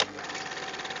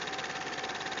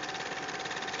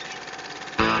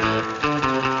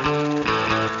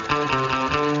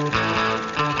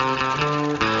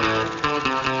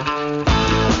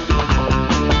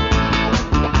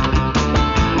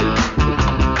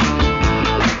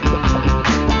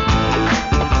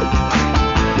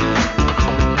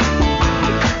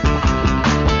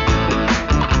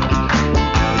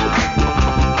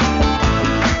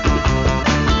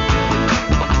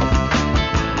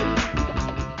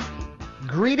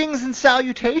Greetings and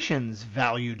salutations,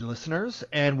 valued listeners,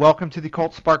 and welcome to the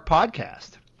Cult Spark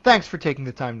Podcast. Thanks for taking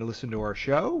the time to listen to our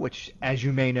show, which, as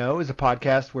you may know, is a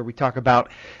podcast where we talk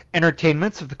about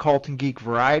entertainments of the cult and geek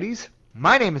varieties.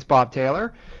 My name is Bob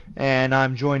Taylor, and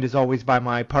I'm joined as always by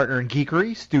my partner in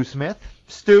geekery, Stu Smith.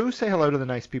 Stu, say hello to the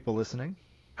nice people listening.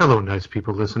 Hello, nice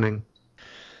people listening.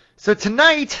 So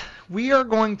tonight, we are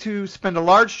going to spend a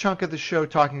large chunk of the show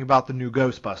talking about the new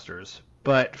Ghostbusters.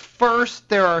 But first,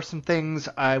 there are some things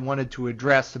I wanted to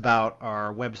address about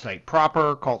our website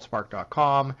proper,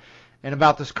 cultspark.com, and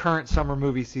about this current summer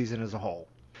movie season as a whole.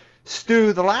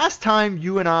 Stu, the last time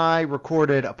you and I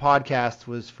recorded a podcast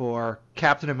was for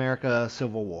Captain America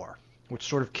Civil War, which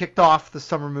sort of kicked off the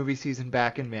summer movie season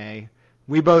back in May.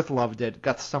 We both loved it,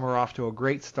 got the summer off to a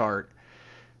great start.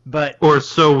 But Or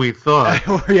so we thought.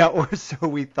 or so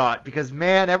we thought, because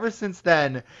man, ever since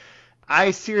then,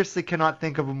 I seriously cannot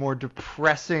think of a more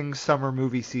depressing summer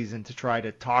movie season to try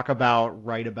to talk about,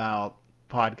 write about,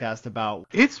 podcast about.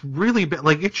 It's really bad.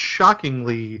 Like, it's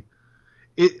shockingly...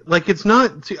 it's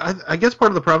not... See, I guess part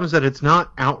of the problem is that it's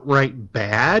not outright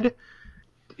bad.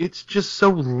 It's just so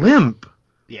limp.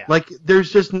 Yeah. Like,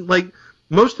 there's just... Like,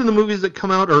 most of the movies that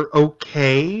come out are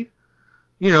okay.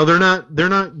 You know, they're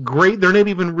not great. They're not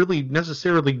even really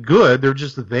necessarily good. They're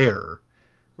just there.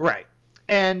 Right.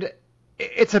 And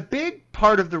it's a big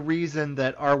part of the reason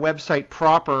that our website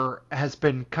proper has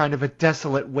been kind of a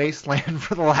desolate wasteland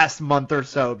for the last month or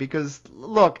so. Because,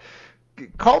 look,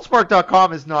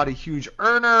 cultspark.com is not a huge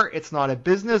earner. It's not a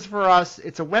business for us.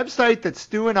 It's a website that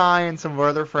Stu and I and some of our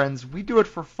other friends, we do it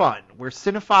for fun. We're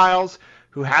cinephiles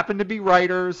who happen to be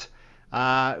writers.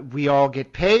 We all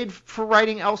get paid for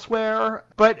writing elsewhere,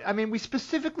 but I mean, we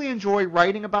specifically enjoy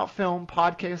writing about film,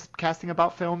 podcasting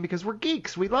about film, because we're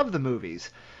geeks. We love the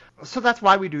movies. So that's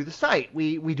why we do the site.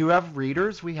 We do have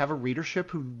readers. We have a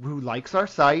readership who likes our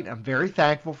site. I'm very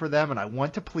thankful for them, and I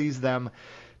want to please them.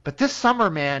 But this summer,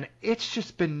 man, it's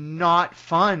just been not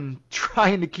fun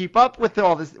trying to keep up with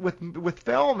all this with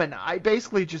film, and I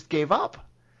basically just gave up.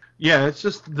 Yeah, it's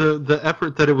just the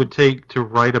effort that it would take to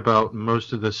write about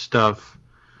most of this stuff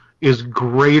is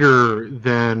greater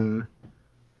than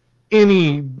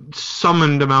any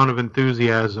summoned amount of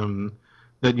enthusiasm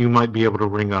that you might be able to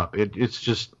ring up. It's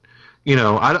just, you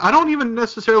know, I don't even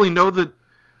necessarily know that,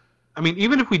 I mean,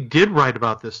 even if we did write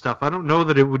about this stuff, I don't know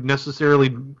that it would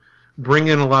necessarily bring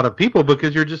in a lot of people,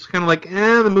 because you're just kind of like,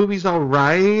 the movie's all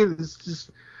right. It's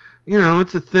just... You know,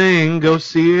 it's a thing. Go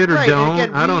see it or right. don't.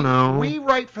 Again, I don't know. We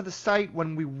write for the site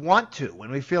when we want to,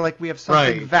 when we feel like we have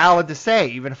something valid to say,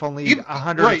 even if only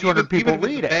 100 or 200 people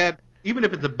read it. Even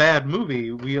if it's a bad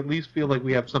movie, we at least feel like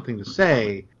we have something to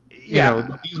say. Yeah. You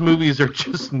know, these movies are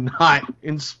just not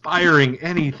inspiring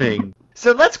anything.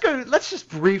 So let's just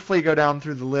briefly go down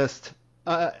through the list.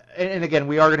 And again,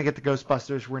 we are going to get to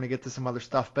Ghostbusters. We're going to get to some other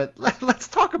stuff. But let's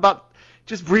talk about...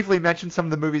 Just briefly mention some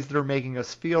of the movies that are making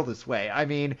us feel this way. I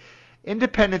mean,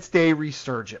 Independence Day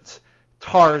Resurgence,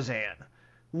 Tarzan,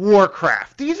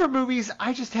 Warcraft. These are movies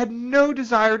I just had no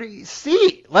desire to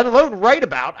see, let alone write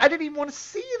about. I didn't even want to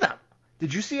see them.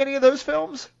 Did you see any of those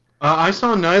films? I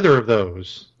saw neither of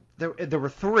those. There were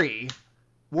three.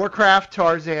 Warcraft,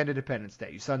 Tarzan, Independence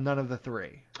Day. You saw none of the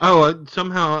three. Oh,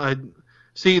 somehow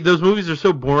see, those movies are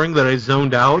so boring that I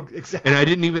zoned out, exactly. And I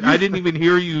didn't even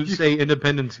hear you say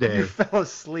Independence Day. You fell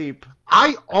asleep.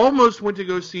 I almost went to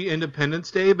go see Independence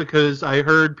Day because I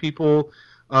heard people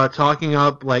talking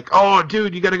up like, "Oh,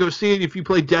 dude, you got to go see it if you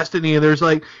play Destiny." And there's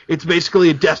like, it's basically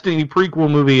a Destiny prequel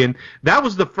movie, and that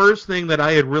was the first thing that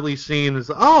I had really seen.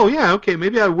 Is, oh yeah, okay,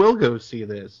 maybe I will go see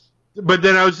this. But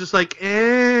then I was just like,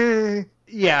 eh.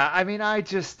 Yeah, I mean,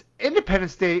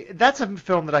 Independence Day, that's a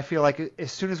film that I feel like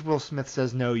as soon as Will Smith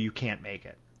says no, you can't make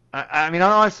it. I mean, I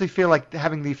honestly feel like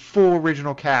having the full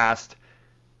original cast,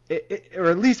 or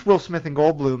at least Will Smith and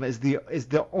Goldblum, is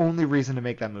the only reason to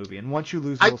make that movie. And once you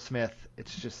lose Will Smith,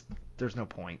 it's just, there's no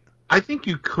point. I think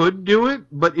you could do it,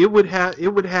 but it would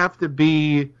have to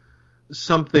be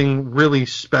something really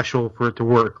special for it to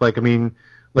work. Like, I mean,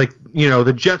 like, you know,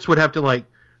 the jets would have to, like,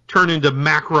 turn into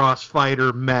Macross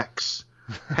fighter mechs,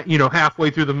 you know, halfway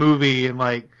through the movie, and,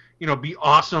 like, you know, be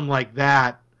awesome like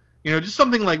that. You know, just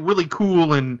something like really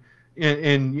cool and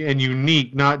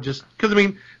unique, not just because, I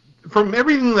mean, from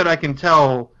everything that I can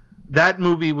tell, that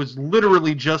movie was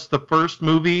literally just the first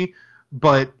movie,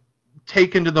 but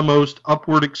taken to the most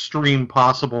upward extreme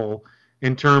possible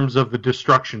in terms of the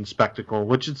destruction spectacle.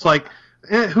 Which it's like,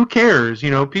 who cares?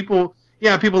 You know, people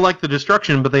like the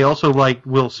destruction, but they also like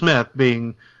Will Smith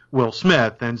being Will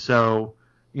Smith, and so,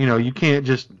 you know, you can't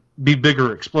just be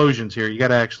bigger explosions here. You got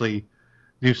to actually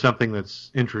do something that's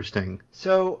interesting.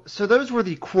 So those were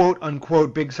the quote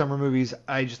unquote big summer movies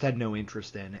I just had no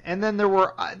interest in. And then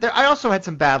I also had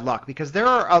some bad luck because there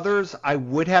are others I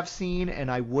would have seen and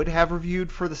I would have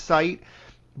reviewed for the site,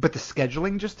 but the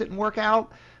scheduling just didn't work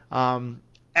out.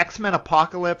 X-Men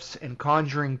Apocalypse and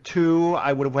Conjuring 2,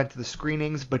 I would have went to the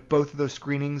screenings, but both of those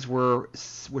screenings were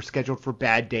scheduled for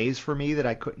bad days for me that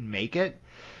I couldn't make it.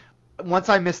 Once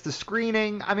I missed the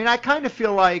screening, I mean, I kind of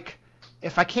feel like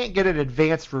if I can't get an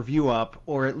advanced review up,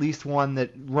 or at least one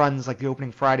that runs like the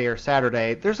opening Friday or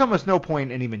Saturday, there's almost no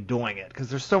point in even doing it because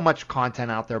there's so much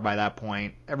content out there by that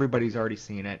point. Everybody's already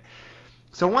seen it.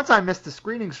 So once I missed the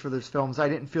screenings for those films, I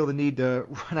didn't feel the need to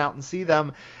run out and see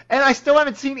them. And I still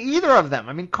haven't seen either of them.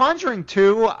 I mean, Conjuring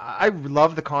 2, I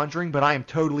love The Conjuring, but I am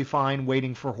totally fine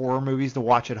waiting for horror movies to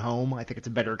watch at home. I think it's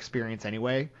a better experience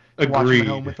anyway to watch them at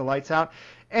home with the lights out.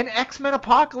 And X-Men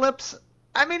Apocalypse,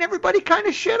 I mean, everybody kind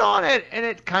of shit on it, and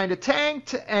it kind of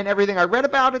tanked, and everything I read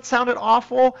about it sounded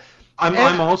awful.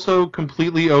 I'm also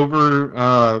completely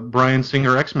over Bryan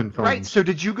Singer X-Men films. Right. So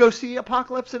did you go see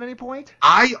Apocalypse at any point?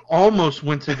 I almost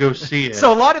went to go see it.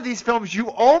 So a lot of these films you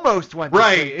almost went to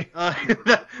see.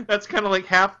 Right. That's kind of like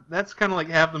half. That's kind of like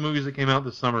half the movies that came out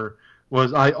this summer.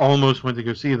 Was I almost went to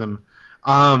go see them.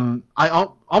 Almost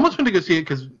went to go see it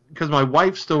because my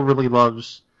wife still really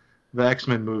loves the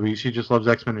X-Men movies. She just loves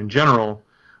X-Men in general.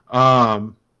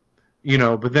 But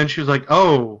then she was like,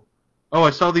 oh, I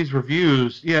saw these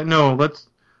reviews. Yeah, no, let's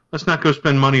not go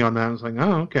spend money on that. I was like,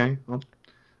 oh, okay. I'll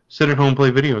sit at home and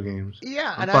play video games.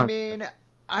 Yeah, I'm and fine. I mean,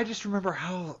 I just remember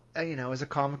how, as a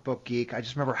comic book geek, I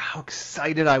just remember how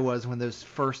excited I was when those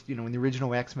first, when the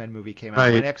original X-Men movie came out,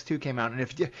 Right. when X2 came out, and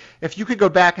if you could go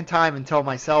back in time and tell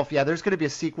myself, yeah, there's going to be a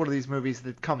sequel to these movies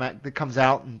that comes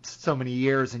out in so many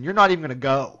years, and you're not even going to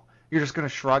go, you're just going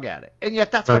to shrug at it, and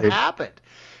yet that's what Right. happened,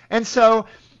 and so,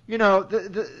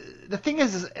 the thing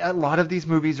is a lot of these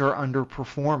movies are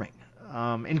underperforming.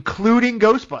 Including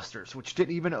Ghostbusters, which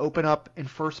didn't even open up in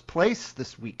first place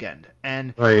this weekend.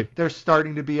 And Right. there's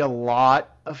starting to be a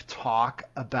lot of talk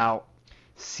about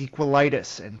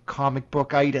sequelitis and comic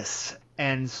bookitis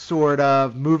and sort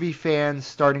of movie fans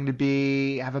starting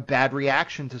to have a bad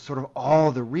reaction to sort of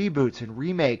all the reboots and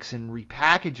remakes and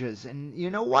repackages. And you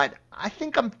know what? I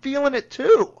think I'm feeling it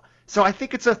too. So I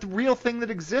think it's a real thing that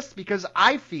exists because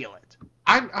I feel it.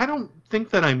 I don't think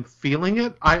that I'm feeling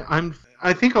it.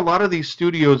 I think a lot of these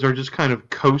studios are just kind of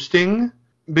coasting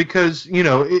because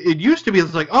it used to be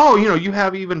it's like, oh, you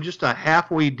have even just a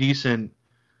halfway decent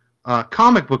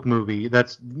comic book movie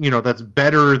that's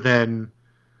better than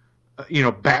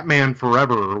Batman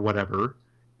Forever or whatever,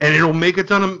 and it'll make a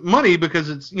ton of money because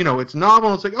it's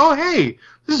novel. It's like, oh, hey,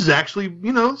 this is actually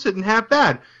this isn't half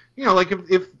bad. Like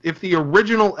if the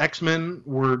original X-Men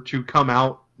were to come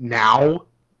out now,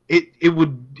 it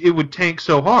would tank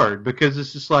so hard because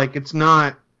it's just like it's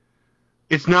not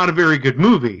a very good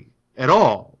movie at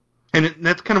all, and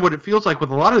that's kind of what it feels like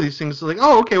with a lot of these things. It's like,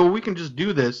 oh, okay, well, we can just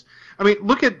do this. I mean,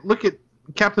 look at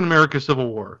Captain America: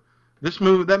 Civil War.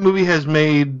 That movie has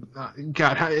made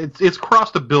it's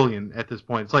crossed $1 billion at this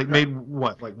point. It's like made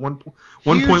what, like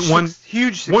 1.1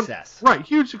 huge success. Right,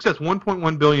 huge success,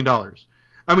 $1.1 billion.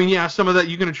 I mean, yeah, some of that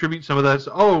you can attribute some of that to,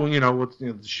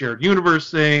 the shared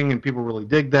universe thing, and people really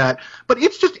dig that. But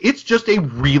it's just a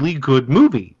really good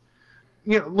movie.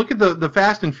 Look at the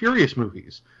Fast and Furious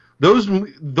movies. Those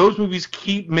movies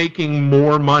keep making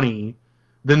more money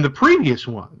than the previous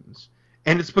ones,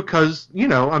 and it's because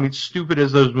I mean, stupid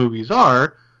as those movies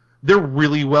are, they're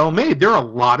really well made. They're a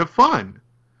lot of fun.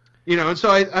 And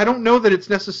so I don't know that it's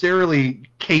necessarily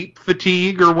cape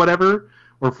fatigue or whatever,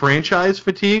 or franchise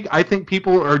fatigue. I think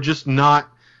people are just not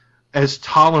as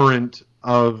tolerant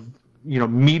of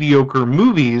mediocre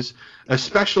movies,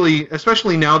 especially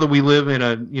now that we live in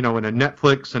a in a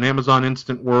Netflix and Amazon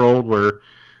Instant world where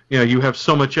you have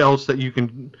so much else that you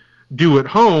can do at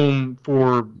home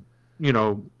for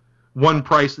one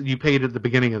price that you paid at the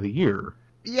beginning of the year.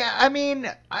 Yeah, I mean,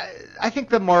 I think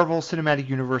the Marvel Cinematic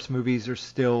Universe movies are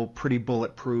still pretty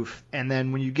bulletproof, and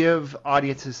then when you give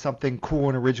audiences something cool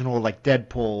and original like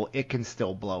Deadpool, it can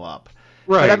still blow up.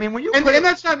 Right. But I mean, when you and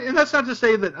that's not to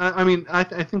say that I mean I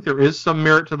think there is some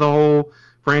merit to the whole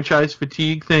franchise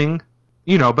fatigue thing,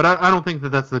 but I don't think that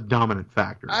that's the dominant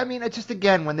factor. I mean, it's just,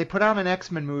 again, when they put out an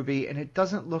X-Men movie and it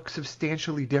doesn't look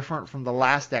substantially different from the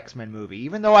last X-Men movie,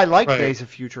 even though I like Right. Days of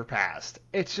Future Past,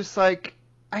 it's just like,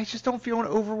 I just don't feel an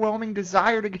overwhelming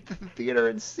desire to get to the theater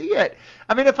and see it.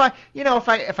 I mean, if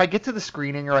I get to the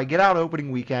screening or I get out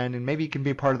opening weekend, and maybe it can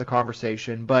be a part of the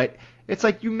conversation, but it's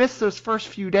like you miss those first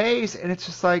few days, and it's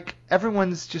just like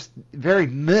everyone's just very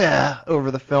meh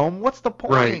over the film. What's the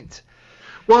point? Right.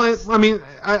 Well, I mean,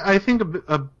 I think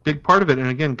a big part of it, and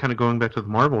again, kind of going back to the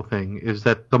Marvel thing, is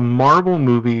that the Marvel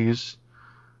movies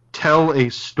tell a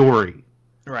story.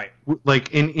 Right.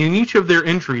 Like in each of their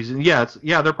entries, and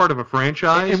they're part of a And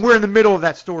franchise. we're in the middle of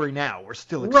that story now. We're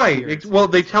still Right. experiencing Well,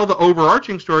 that they tell story. the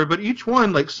overarching story, but each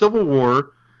one, like Civil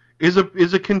War, is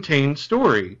a contained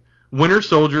story. Winter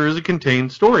Soldier is a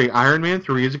contained story. Iron Man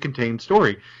 3 is a contained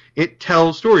story. It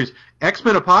tells stories.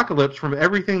 X-Men Apocalypse, from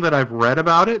everything that I've read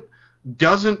about it,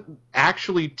 doesn't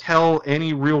actually tell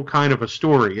any real kind of a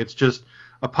story. It's just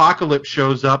Apocalypse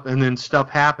shows up and then stuff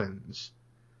happens.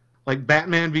 Like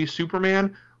Batman v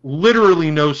Superman, literally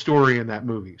no story in that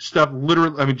movie.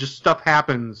 Just stuff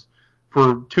happens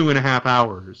for 2.5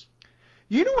 hours.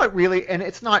 You know what, really, and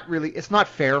it's not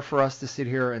fair for us to sit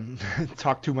here and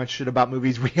talk too much shit about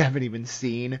movies we haven't even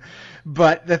seen.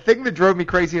 But the thing that drove me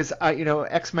crazy is,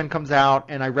 X-Men comes out,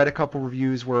 and I read a couple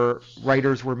reviews where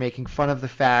writers were making fun of the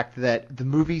fact that the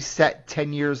movie's set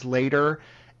 10 years later,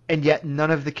 and yet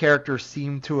none of the characters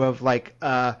seem to have,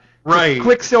 Right.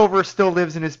 Quicksilver still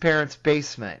lives in his parents'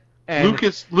 basement. And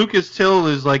Lucas Till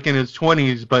is like in his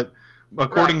 20s, but right.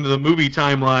 according to the movie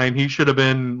timeline, he should have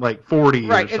been like 40 or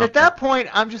Right, and at something. that point,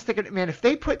 I'm just thinking, man, if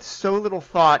they put so little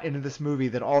thought into this movie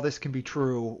that all this can be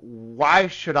true, why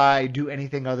should I do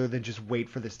anything other than just wait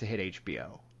for this to hit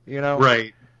HBO? You know?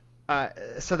 Right.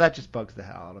 So that just bugs the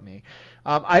hell out of me.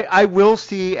 I will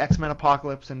see X-Men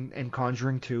Apocalypse and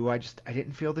Conjuring 2. I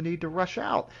didn't feel the need to rush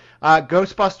out.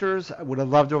 Ghostbusters, I would have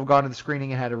loved to have gone to the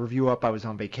screening and had a review up. I was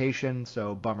on vacation,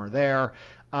 so bummer there.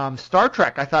 Star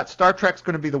Trek, I thought Star Trek's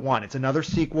going to be the one. It's another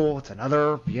sequel. It's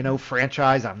another,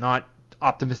 franchise. I'm not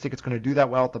optimistic it's going to do that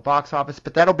well at the box office,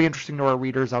 but that'll be interesting to our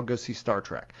readers. I'll go see Star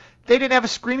Trek. They didn't have a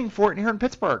screening for it here in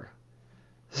Pittsburgh.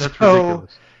 That's So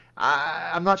ridiculous.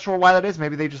 I'm not sure why that is.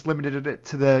 Maybe they just limited it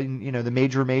to the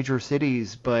major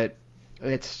cities, but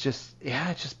it's just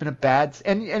been a bad.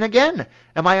 And again,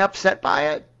 am I upset by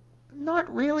it?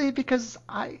 Not really, because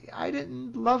I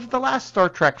didn't love the last Star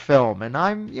Trek film, and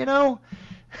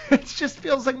it just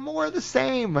feels like more of the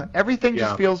same. Everything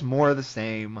just Yeah. feels more of the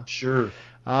same. Sure.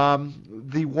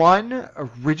 The one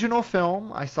original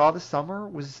film I saw this summer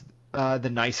was The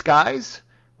Nice Guys,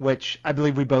 which I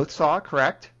believe we both saw,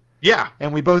 correct? Yeah.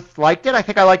 And we both liked it. I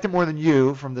think I liked it more than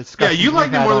you from the Yeah, discussions you we've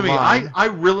liked it had more than me. online. I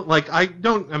really like. I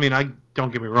don't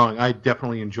get me wrong. I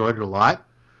definitely enjoyed it a lot.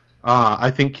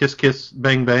 I think Kiss Kiss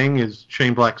Bang Bang is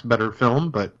Shane Black's better film,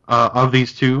 but of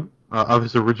these two, of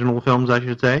his original films, I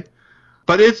should say.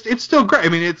 But it's still great. I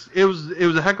mean, it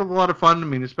was a heck of a lot of fun. I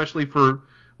mean, especially for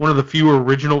one of the few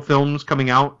original films coming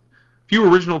out, few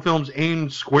original films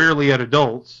aimed squarely at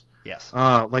adults. Yes.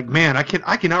 Like man, I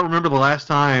cannot remember the last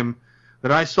time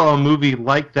that I saw a movie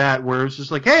like that where it's just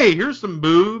like, hey, here's some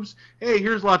boobs, hey,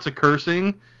 here's lots of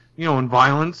cursing, and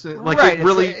violence. Like Right.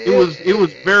 it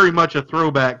was very much a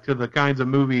throwback to the kinds of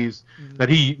movies that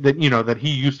he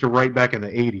used to write back in the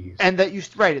 80s. And that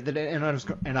used to, right,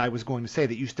 and I was going to say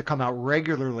that used to come out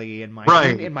regularly in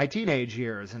Right. my teenage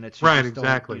years, and it's Right, you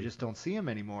exactly. just don't see them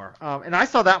anymore. And I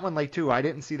saw that one late too. I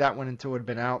didn't see that one until it had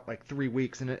been out like 3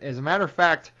 weeks. And as a matter of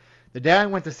fact, the day I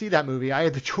went to see that movie, I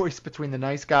had the choice between The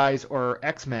Nice Guys or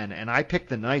X-Men, and I picked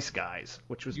The Nice Guys,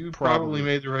 which was You probably probably.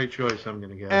 made the right choice, I'm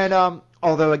gonna And guess.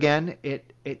 although again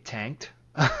it tanked,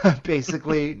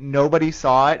 basically nobody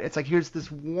saw it. It's like here's this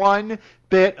one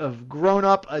bit of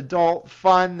grown-up adult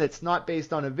fun that's not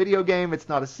based on a video game. It's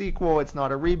not a sequel. It's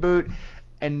not a reboot,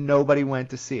 and nobody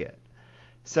went to see it.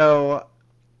 So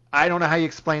I don't know how you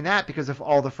explain that, because if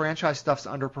all the franchise stuff's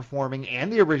underperforming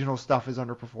and the original stuff is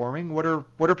underperforming, what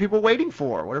are people waiting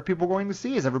for? What are people going to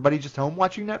see? Is everybody just home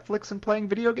watching Netflix and playing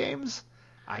video games?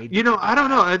 I I don't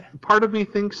know. Part of me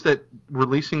thinks that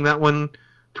releasing that one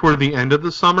toward the end of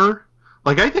the summer,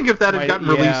 like might, yeah. I think if that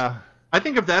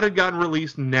had gotten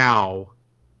released now,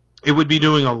 it would be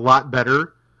doing a lot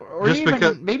better. Or Just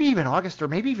because, even maybe even August or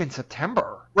maybe even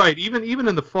September. right? Even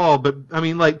in the fall, but I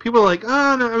mean, like people are like,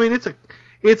 oh no, I mean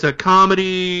it's a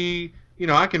comedy.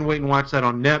 I can wait and watch that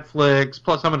on Netflix.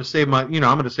 Plus, I'm gonna save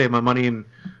my money and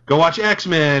go watch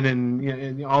X-Men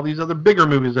and all these other bigger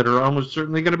movies that are almost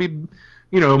certainly going to be,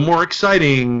 more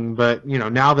exciting. But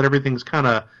now that everything's kind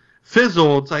of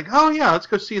fizzled, it's like, oh yeah, let's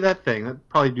go see that thing. That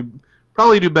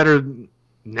probably do better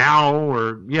now,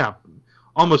 or yeah,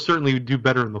 almost certainly do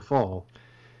better in the fall.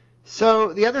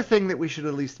 So the other thing that we should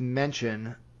at least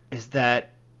mention is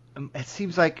that it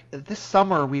seems like this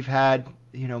summer we've had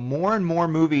more and more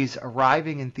movies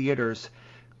arriving in theaters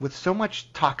with so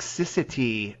much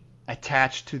toxicity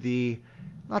attached to the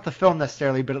not the film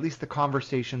necessarily, but at least the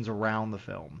conversations around the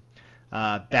film.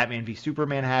 Batman v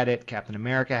Superman had it, Captain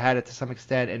America had it to some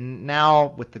extent, and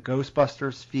now with the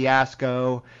Ghostbusters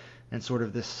fiasco, and sort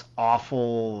of this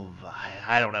awful,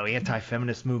 I don't know,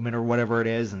 anti-feminist movement or whatever it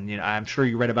is. And I'm sure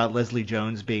you read about Leslie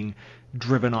Jones being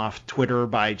driven off Twitter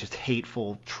by just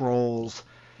hateful trolls.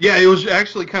 Yeah, it was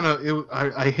actually kind of.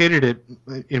 I hated it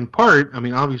in part. I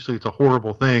mean, obviously, it's a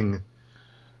horrible thing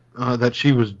that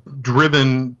she was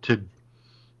driven to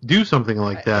do something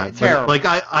like that. Terrible. But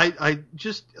I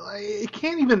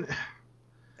can't even.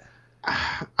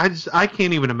 I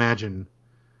can't even imagine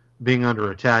being under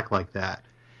attack like that.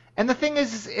 And the thing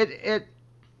is,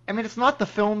 I mean, it's not the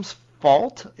film's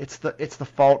fault. It's the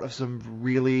fault of some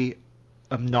really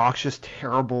obnoxious,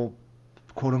 terrible,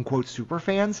 quote unquote super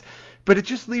fans. But it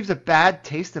just leaves a bad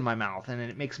taste in my mouth, and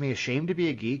it makes me ashamed to be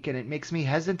a geek, and it makes me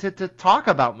hesitant to talk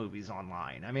about movies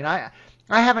online. I mean, I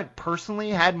haven't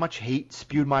personally had much hate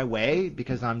spewed my way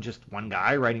because I'm just one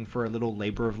guy writing for a little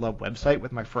labor of love website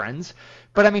with my friends.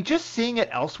 But I mean, just seeing it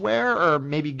elsewhere, or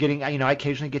maybe getting, I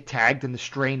occasionally get tagged in the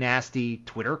stray nasty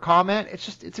Twitter comment.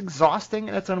 It's exhausting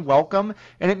and it's unwelcome,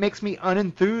 and it makes me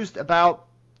unenthused about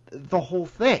the whole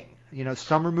thing.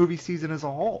 Summer movie season as a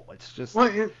whole. It's just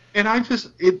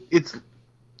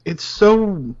it's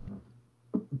so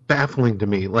baffling to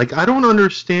me. Like, I don't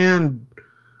understand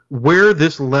where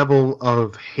this level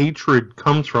of hatred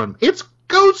comes from. It's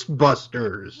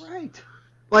Ghostbusters. Right.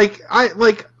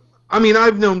 I mean,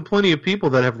 I've known plenty of people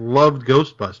that have loved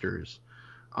Ghostbusters.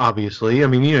 Obviously, I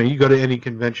mean, you go to any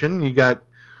convention, you got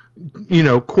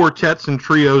quartets and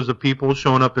trios of people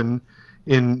showing up in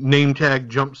name tag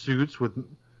jumpsuits with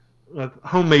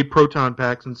homemade proton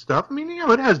packs and stuff. I mean,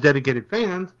 it has dedicated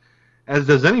fans, as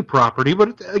does any property,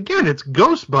 but again, it's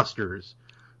Ghostbusters.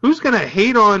 Who's going to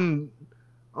hate on,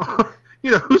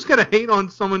 who's going to hate on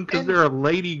someone because they're a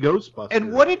lady Ghostbuster?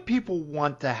 And what did people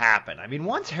want to happen? I mean,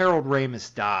 once Harold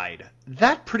Ramis died,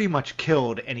 that pretty much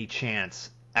killed any chance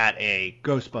at a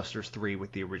Ghostbusters 3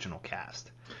 with the original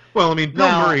cast. Well, I mean,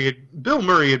 Bill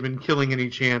Murray had been killing any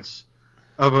chance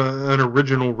of an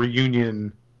original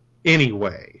reunion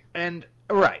anyway. And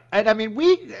right, and I mean,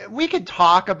 we could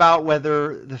talk about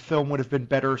whether the film would have been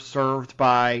better served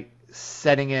by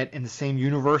setting it in the same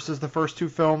universe as the first two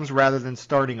films rather than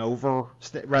starting over,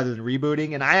 rather than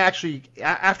rebooting. And I actually,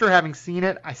 after having seen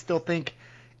it, I still think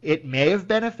it may have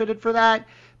benefited for that.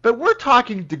 But we're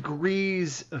talking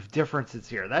degrees of differences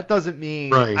here. That doesn't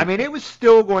mean, right. I mean, it was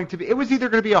still going to be, it was either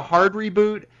going to be a hard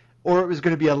reboot or it was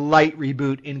going to be a light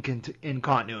reboot in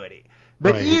continuity.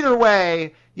 But right. Either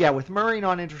way, yeah, with Murray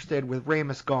not interested, with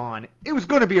Ramis gone, it was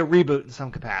going to be a reboot in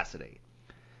some capacity.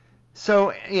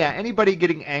 So, yeah, anybody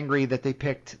getting angry that they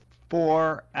picked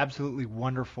 4 absolutely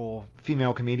wonderful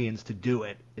female comedians to do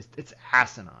it, it's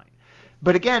asinine.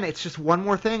 But again, it's just one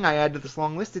more thing I add to this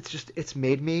long list. It's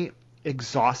made me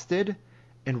exhausted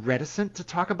and reticent to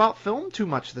talk about film too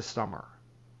much this summer.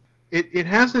 It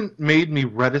hasn't made me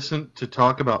reticent to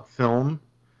talk about film,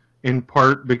 in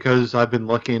part because I've been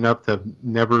lucky enough to have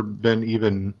never been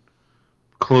even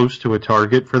close to a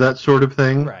target for that sort of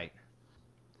thing. Right.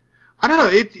 I don't know.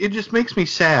 It just makes me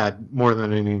sad more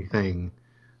than anything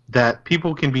that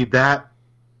people can be that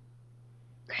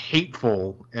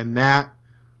hateful and that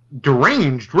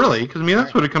deranged, really. Because, I mean,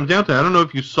 that's what it comes down to. I don't know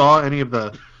if you saw any of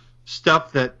the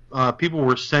stuff that people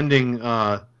were sending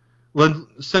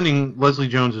Leslie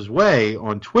Jones's way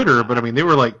on Twitter, but, I mean,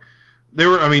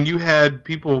 I mean, you had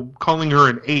people calling her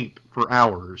an ape for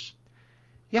hours.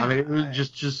 Yeah. I mean, it was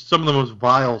just some of the most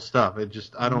vile stuff.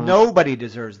 Nobody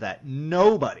deserves that.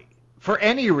 Nobody. For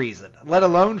any reason, let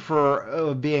alone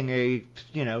for being a,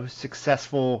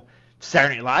 successful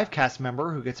Saturday Night Live cast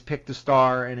member who gets picked to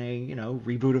star in a,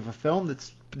 reboot of a film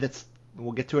that's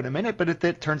we'll get to it in a minute, but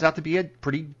it turns out to be a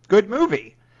pretty good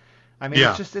movie. I mean,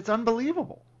 yeah. It's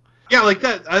unbelievable. Yeah, like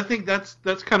that. I think that's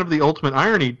kind of the ultimate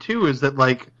irony too, is that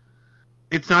like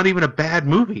it's not even a bad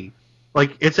movie.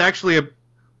 Like it's actually a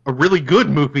really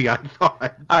good movie, I thought.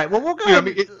 All right, well we'll go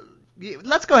ahead.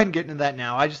 Let's go ahead and get into that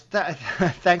now.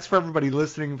 Thanks for everybody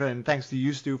listening, and thanks to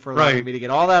you, Stu, for allowing me to get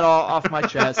all that off my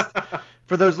chest.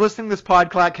 For those listening to this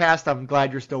podcast, I'm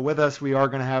glad you're still with us. We are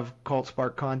going to have Cult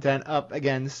Spark content up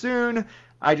again soon.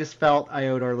 I just felt I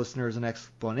owed our listeners an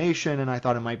explanation, and I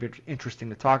thought it might be interesting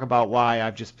to talk about why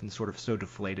I've just been sort of so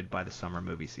deflated by the summer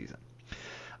movie season.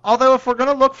 Although if we're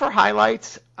going to look for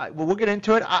highlights, we'll get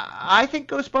into it. I think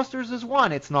Ghostbusters is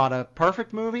one. It's not a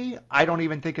perfect movie. I don't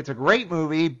even think it's a great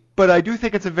movie, but I do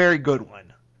think it's a very good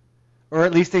one. Or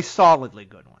at least a solidly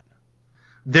good one.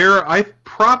 I've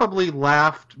probably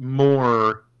laughed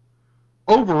more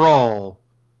overall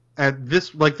at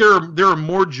this. Like there are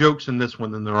more jokes in this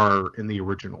one than there are in the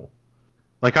original.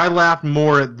 Like I laughed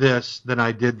more at this than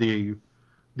I did the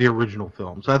the original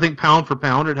film. So I think pound for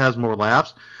pound, it has more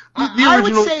laughs. The I would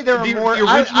original, say there are more. the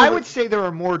original, I would say there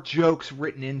are more jokes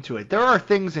written into it. There are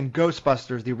things in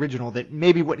Ghostbusters, the original, that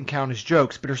maybe wouldn't count as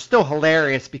jokes, but are still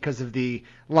hilarious because of the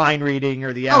line reading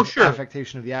or the oh sure.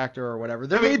 affectation of the actor or whatever.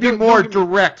 There I may mean, be don't more get me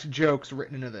direct jokes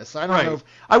written into this. I don't know. right. If,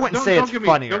 I wouldn't say it's Don't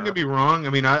funnier. get me wrong. I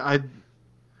mean,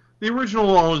 the original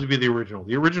will always be the original.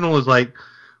 The original is like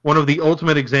one of the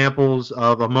ultimate examples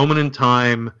of a moment in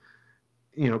time,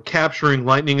 capturing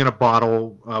lightning in a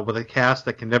bottle with a cast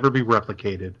that can never be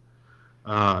replicated.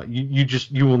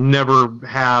 You will never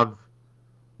have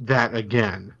that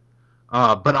again.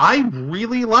 But I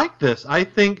really like this. I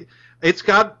think it's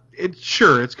got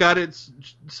it's got its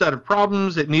set of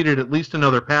problems. It needed at least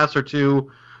another pass or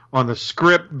two on the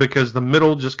script because the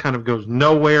middle just kind of goes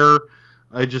nowhere.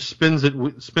 It just spins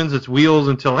its wheels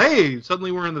until hey,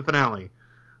 suddenly we're in the finale.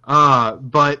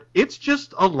 But it's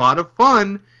just a lot of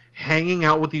fun hanging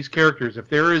out with these characters. If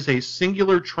there is a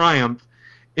singular triumph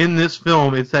in this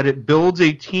film, it's that it builds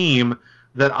a team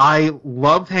that I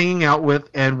loved hanging out with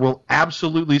and will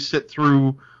absolutely sit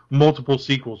through multiple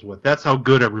sequels with. That's how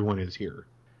good everyone is here.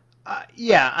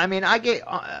 Yeah, I mean,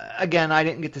 again, I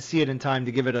didn't get to see it in time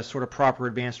to give it a sort of proper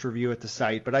advanced review at the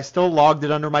site, but I still logged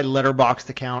it under my Letterboxd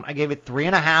account. I gave it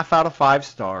 3.5 out of 5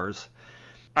 stars.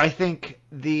 I think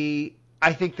the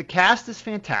cast is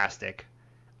fantastic.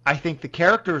 I think the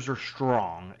characters are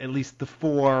strong. At least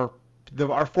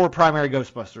our four primary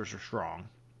Ghostbusters are strong.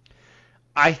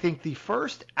 I think the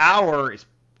first hour is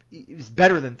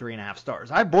better than 3.5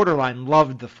 stars. I borderline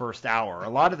loved the first hour. A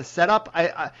lot of the setup.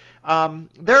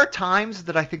 There are times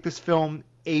that I think this film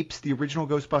apes the original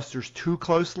Ghostbusters too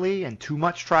closely and too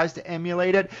much tries to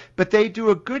emulate it, but they do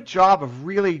a good job of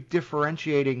really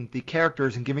differentiating the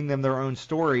characters and giving them their own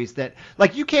stories that,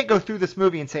 like, you can't go through this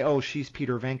movie and say, oh, she's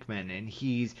Peter Venkman and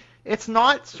it's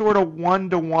not sort of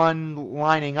one-to-one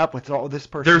lining up with all this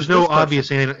person. There's no obvious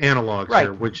analogs right.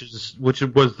 here, which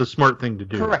was the smart thing to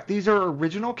do. Correct. These are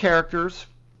original characters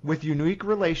with unique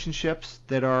relationships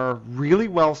that are really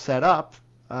well set up.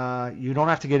 You don't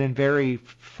have to get in very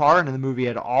far into the movie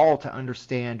at all to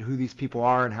understand who these people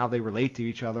are and how they relate to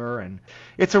each other, and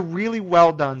it's a really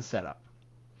well done setup.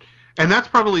 And that's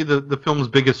probably the film's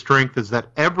biggest strength is that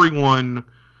everyone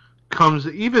comes,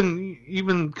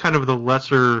 even kind of the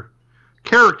lesser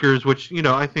characters, which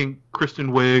I think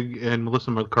Kristen Wiig and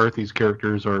Melissa McCarthy's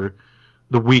characters are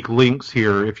the weak links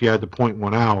here, if you had to point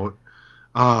one out.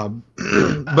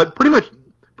 But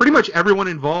pretty much everyone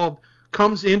involved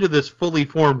comes into this fully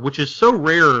formed, which is so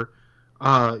rare,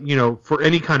 for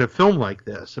any kind of film like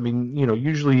this. I mean,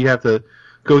 usually you have to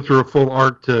go through a full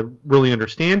arc to really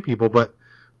understand people, but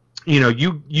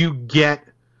you get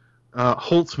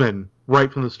Holtzman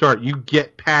right from the start. You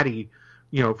get Patty,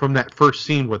 from that first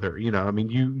scene with her. I mean,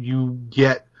 you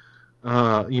get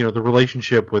the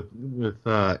relationship with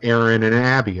Aaron and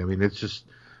Abby. I mean, it's just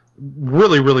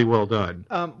really, really well done.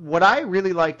 What I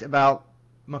really liked about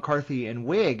McCarthy and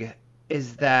Wiig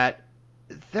is that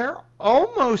they're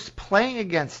almost playing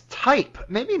against type.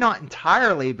 Maybe not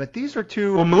entirely, but these are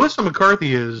two. Well, Melissa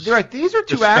McCarthy is right. These are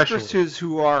two especially actresses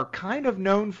who are kind of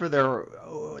known for their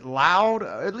loud.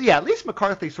 At least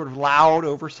McCarthy sort of loud,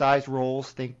 oversized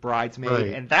roles. Think Bridesmaid,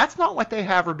 right. And that's not what they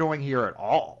have her doing here at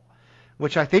all,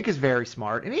 which I think is very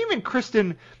smart. And even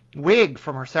Kristen Wiig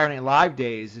from her Saturday Night Live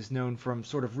days is known from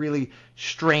sort of really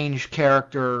strange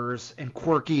characters and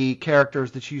quirky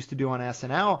characters that she used to do on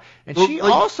SNL. And she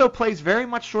also plays very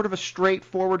much sort of a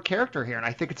straightforward character here. And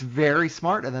I think it's very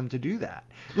smart of them to do that.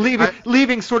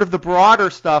 Leaving sort of the broader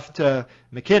stuff to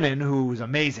McKinnon, who's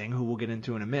amazing, who we'll get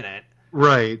into in a minute.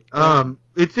 Right.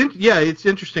 It's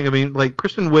interesting. I mean, like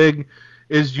Kristen Wiig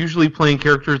is usually playing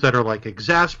characters that are like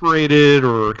exasperated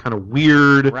or kind of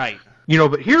weird. Right.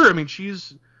 But here, I mean,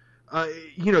 she's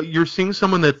you're seeing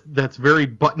someone that's very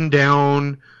buttoned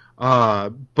down,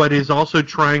 but is also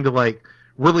trying to like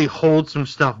really hold some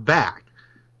stuff back.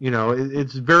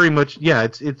 It's very much,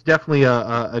 it's definitely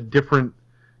a different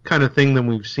kind of thing than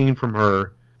we've seen from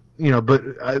her.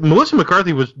 But Melissa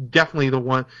McCarthy was definitely the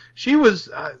one. She was.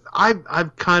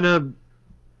 I've kind of,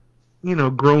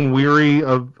 grown weary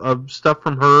of stuff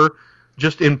from her,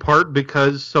 just in part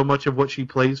because so much of what she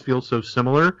plays feels so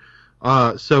similar.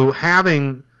 So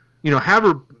have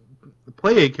her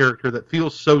play a character that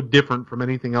feels so different from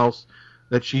anything else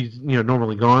that she's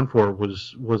normally gone for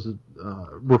was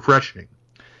refreshing.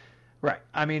 Right.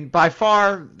 I mean, by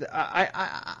far,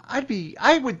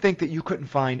 I would think that you couldn't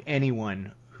find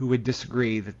anyone who would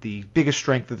disagree that the biggest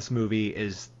strength of this movie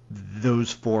is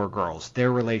those four girls,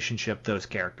 their relationship, those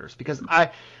characters. Because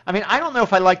I mean, I don't know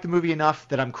if I like the movie enough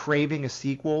that I'm craving a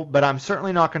sequel, but I'm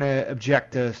certainly not going to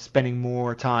object to spending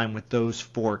more time with those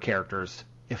four characters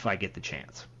if I get the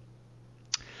chance.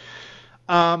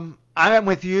 I'm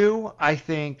with you. I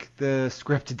think the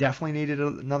script definitely needed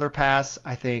another pass.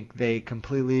 I think they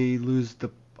completely lose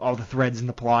all the threads in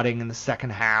the plotting in the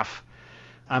second half.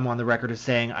 I'm on the record as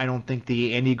saying I don't think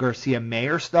the Andy Garcia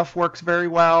Mayer stuff works very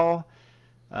well.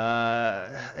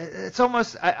 It's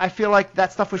almost, I feel like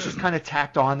that stuff was just kind of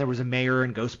tacked on. There was a mayor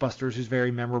in Ghostbusters who's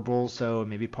very memorable, so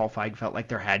maybe Paul Feig felt like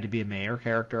there had to be a mayor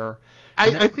character.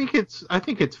 I think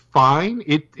it's fine.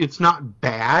 It's not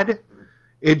bad.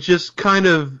 It just kind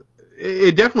of,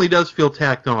 it definitely does feel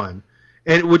tacked on,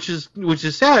 and which is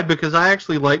sad because I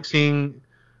actually like seeing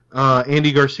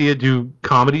Andy Garcia do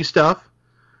comedy stuff.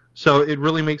 So it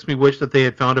really makes me wish that they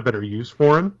had found a better use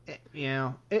for him.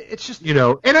 It's just and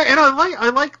I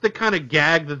like the kind of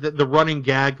gag that the running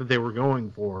gag that they were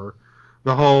going for,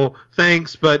 the whole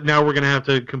thanks, but now we're going to have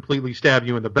to completely stab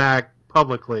you in the back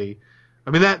publicly. I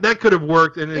mean that could have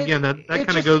worked, and again that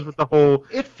kind of goes with the whole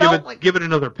give it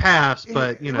another pass.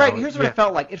 But right, here's what it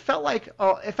felt like. It felt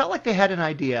like they had an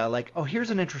idea. Like, oh,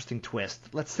 here's an interesting twist.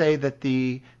 Let's say that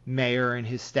the mayor and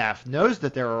his staff knows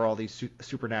that there are all these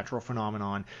supernatural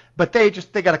phenomenon, but they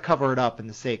got to cover it up in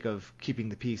the sake of keeping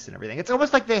the peace and everything. It's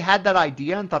almost like they had that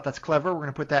idea and thought that's clever. We're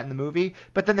going to put that in the movie,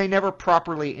 but then they never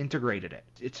properly integrated it.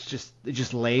 It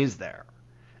just lays there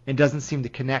and doesn't seem to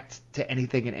connect to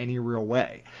anything in any real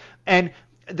way. And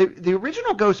the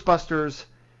original Ghostbusters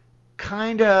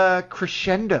kind of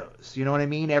crescendos, you know what I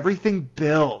mean? Everything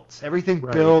builds. Everything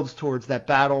builds towards that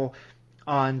battle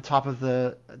on top of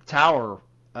the tower,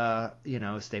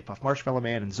 Stay Puft Marshmallow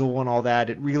Man and Zool and all that.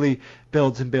 It really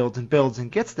builds and builds and builds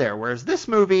and gets there. Whereas this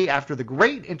movie, after the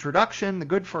great introduction, the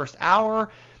good first hour,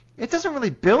 it doesn't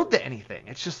really build to anything.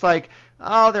 It's just like,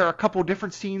 oh, there are a couple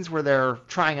different scenes where they're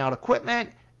trying out equipment,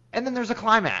 and then there's a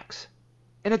climax.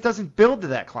 And it doesn't build to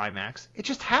that climax. It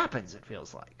just happens, it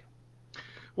feels like.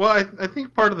 Well, I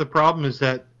think part of the problem is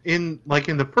that in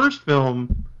the first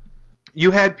film, you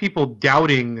had people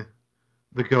doubting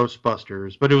the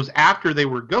Ghostbusters, but it was after they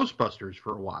were Ghostbusters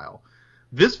for a while.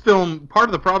 This film, part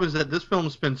of the problem is that this film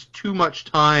spends too much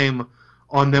time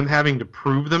on them having to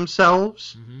prove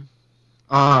themselves,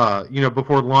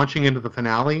 before launching into the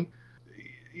finale.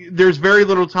 There's very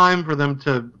little time for them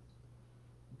to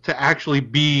actually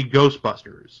be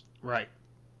Ghostbusters. Right.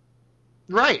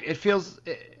 It feels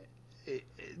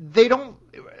they don't.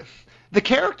 The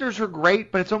characters are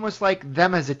great, but it's almost like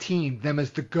them as a team, them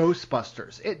as the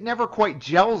Ghostbusters. It never quite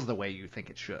gels the way you think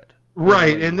it should.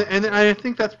 Right, and I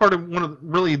think that's part of one of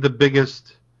really the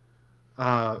biggest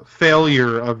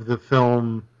failure of the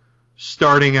film,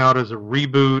 starting out as a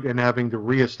reboot and having to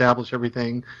reestablish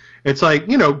everything. It's like,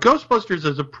 Ghostbusters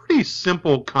is a pretty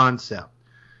simple concept.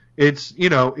 It's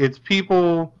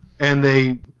people, and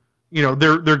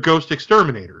they're ghost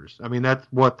exterminators. I mean, that's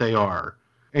what they are.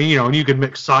 And and you can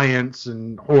mix science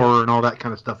and horror and all that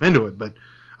kind of stuff into it. But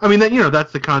I mean,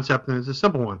 that's the concept, and it's a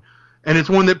simple one, and it's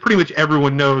one that pretty much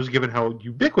everyone knows, given how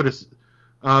ubiquitous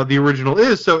the original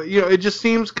is. So it just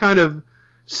seems kind of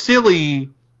silly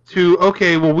to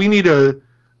we need to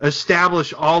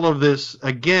establish all of this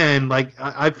again. Like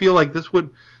I feel like this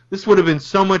would have been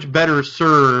so much better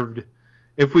served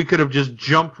if we could have just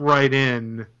jumped right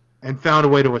in and found a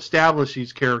way to establish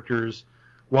these characters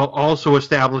while also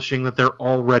establishing that they're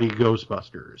already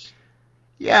Ghostbusters.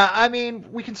 Yeah, I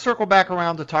mean, we can circle back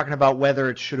around to talking about whether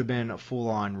it should have been a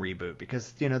full-on reboot,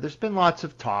 because, there's been lots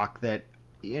of talk that,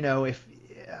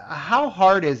 how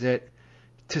hard is it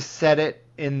to set it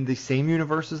in the same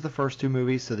universe as the first two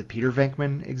movies, so that Peter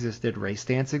Venkman existed, Ray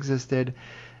Stantz existed.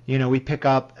 We pick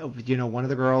up, one of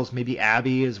the girls, maybe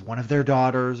Abby, is one of their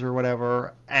daughters or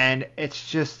whatever, and it's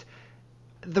just,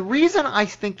 the reason I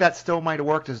think that still might have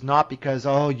worked is not because,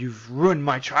 oh, you've ruined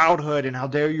my childhood and how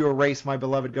dare you erase my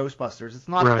beloved Ghostbusters. It's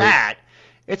not that.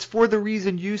 It's for the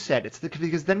reason you said.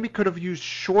 Because then we could have used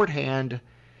shorthand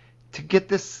to get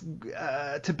this,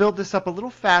 to build this up a little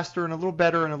faster and a little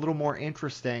better and a little more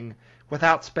interesting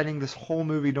without spending this whole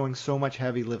movie doing so much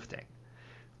heavy lifting,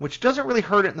 which doesn't really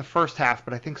hurt it in the first half,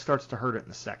 but I think starts to hurt it in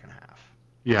the second half.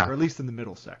 Yeah. Or at least in the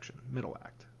middle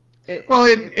act. And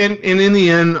in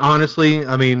the end, honestly,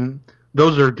 I mean,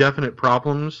 those are definite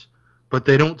problems, but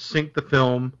they don't sink the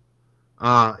film.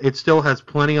 It still has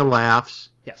plenty of laughs.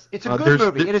 Yes, it's a good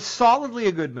movie. It is solidly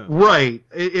a good movie. Right.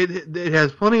 It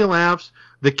has plenty of laughs.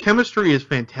 The chemistry is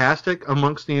fantastic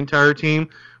amongst the entire team,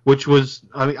 which was,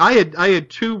 I mean, I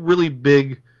had two really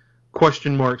big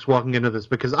question marks walking into this,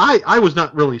 because I was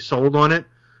not really sold on it.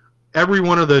 every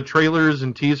one of the trailers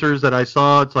and teasers that I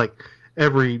saw, it's like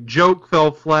every joke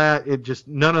fell flat. It just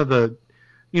none of the,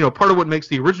 part of what makes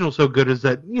the original so good is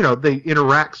that they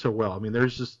interact so well. I mean,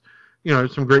 there's just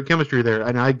some great chemistry there,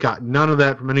 and I got none of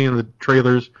that from any of the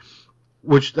trailers,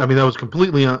 which I mean that was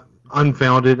completely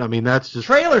unfounded. I mean that's just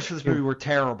trailers for this movie were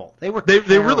terrible. They were they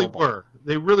terrible. really were.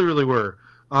 They really were.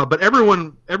 But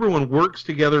everyone works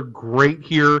together great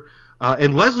here.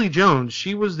 And Leslie Jones,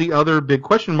 she was the other big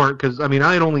question mark because I mean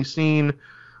I had only seen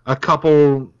a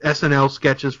couple SNL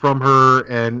sketches from her,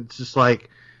 and it's just like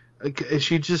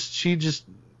she just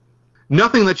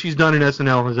nothing that she's done in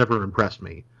SNL has ever impressed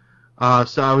me.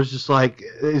 So I was just like,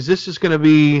 is this just going to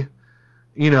be,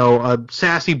 a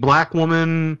sassy black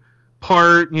woman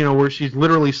part, where she's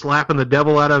literally slapping the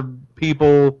devil out of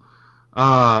people?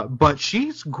 But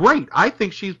she's great. I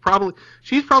think she's probably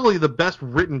the best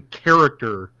written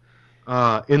character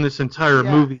in this entire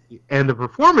movie, and the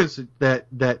performance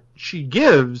that she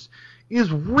gives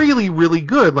is really, really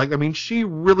good. Like, I mean, she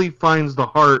really finds the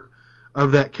heart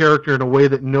of that character in a way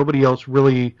that nobody else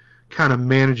really kind of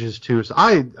manages to. So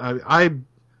I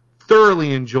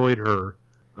thoroughly enjoyed her,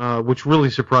 which really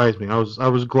surprised me. I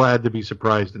was glad to be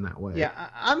surprised in that way. Yeah,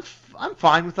 I'm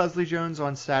fine with Leslie Jones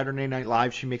on Saturday Night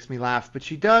Live. She makes me laugh, but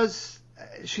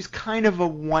she's kind of a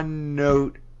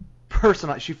one-note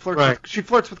person. She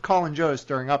flirts with Colin Jost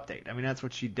during Update. I mean, that's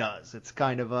what she does. It's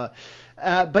kind of a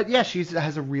but yeah, she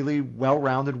has a really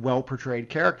well-rounded, well-portrayed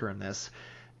character in this.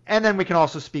 And then we can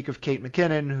also speak of Kate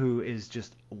McKinnon, who is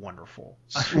just wonderful.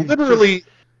 Literally,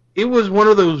 it was one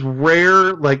of those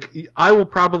rare, like, I will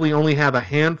probably only have a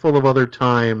handful of other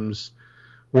times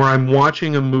where I'm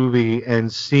watching a movie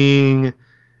and seeing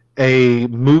a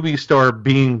movie star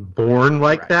being born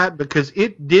like that, because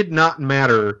it did not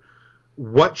matter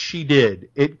what she did.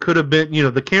 It could have been,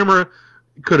 the camera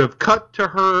could have cut to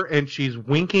her and she's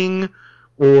winking,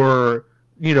 or,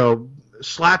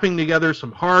 slapping together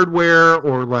some hardware,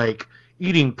 or like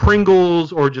eating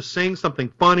Pringles, or just saying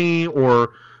something funny,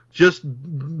 or just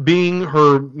being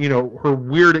her, her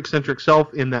weird eccentric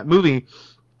self in that movie.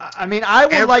 I mean, I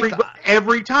would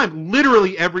every time,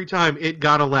 literally every time, it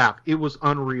got a laugh. It was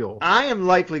unreal. I am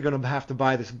likely going to have to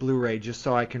buy this Blu-ray just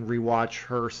so I can rewatch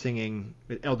her singing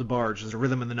El DeBarge as a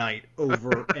Rhythm of the Night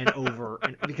over and over,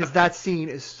 because that scene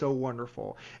is so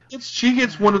wonderful. She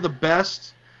gets one of the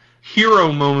best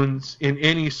hero moments in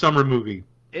any summer movie.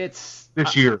 It's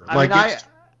this year.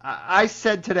 I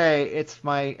said today it's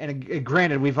my, and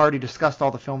granted we've already discussed all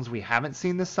the films we haven't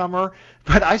seen this summer,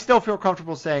 but I still feel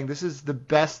comfortable saying this is the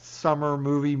best summer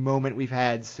movie moment we've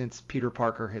had since Peter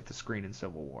Parker hit the screen in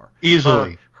Civil War.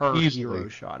 Easily. Her hero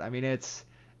shot. I mean, it's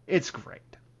great.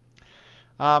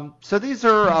 So these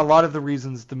are a lot of the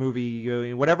reasons the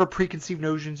movie, whatever preconceived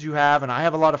notions you have, and I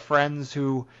have a lot of friends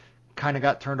who kind of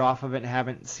got turned off of it and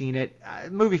haven't seen it.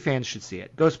 Movie fans should see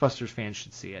it. Ghostbusters fans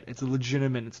should see it. It's a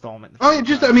legitimate installment. I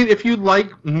mean, if you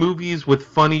like movies with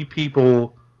funny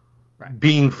people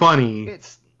being funny,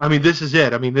 I mean, this is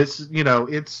it. I mean, this,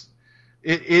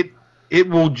 it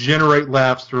will generate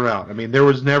laughs throughout. I mean, there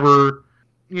was never,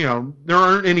 there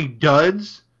aren't any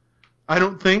duds. I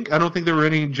don't think there were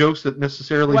any jokes that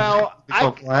necessarily fell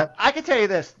flat. I can tell you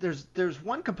this. There's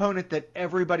one component that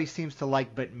everybody seems to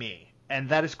like but me. And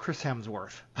that is Chris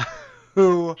Hemsworth,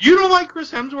 who you don't like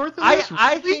Chris Hemsworth in this?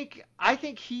 I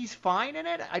think he's fine in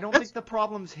it. I don't think the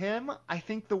problem's him. I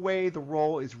think the way the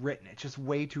role is written, it's just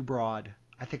way too broad.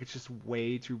 I think it's just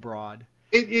way too broad.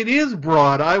 It is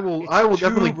broad. I will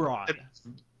definitely broad.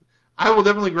 I will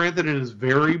definitely grant that it is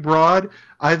very broad.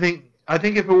 I think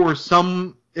if it were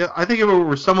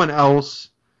someone else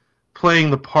playing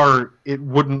the part, it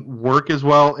wouldn't work as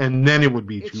well, and then it would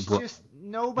be too broad.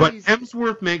 But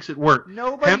Hemsworth makes it work.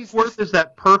 Hemsworth is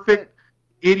that perfect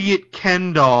idiot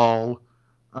Ken doll.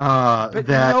 But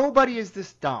nobody is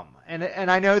this dumb. And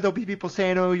I know there'll be people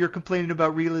saying, oh, you're complaining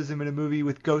about realism in a movie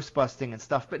with ghostbusting and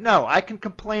stuff. But no, I can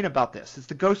complain about this. It's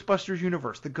the Ghostbusters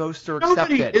universe. The ghosts are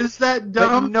accepted. Nobody is that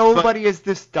dumb. But nobody is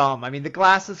this dumb. I mean, the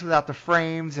glasses without the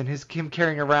frames and him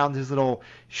carrying around his little,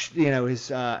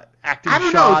 his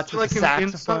acting shots with the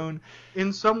saxophone.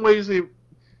 In some ways,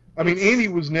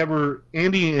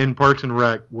 Andy in Parks and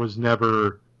Rec was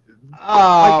never.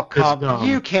 Oh, come!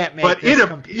 You can't make this.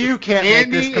 You can't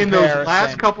make this comparison. Andy in those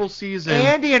last couple seasons.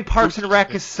 Andy in Parks and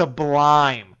Rec is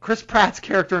sublime. Chris Pratt's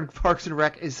character in Parks and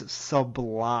Rec is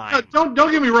sublime. Don't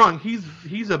get me wrong.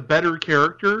 He's a better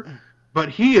character, but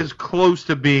he is close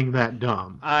to being that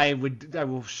dumb. I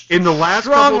will in the last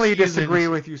strongly disagree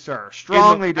with you, sir.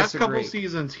 Strongly disagree. In the last couple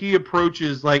seasons, he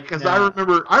approaches because I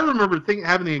remember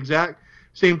having the exact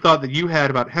same thought that you had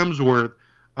about Hemsworth,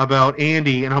 about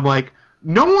Andy, and I'm like,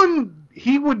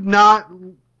 he would not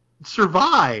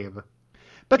survive.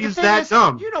 But He's the thing that is,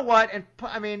 dumb. you know what? And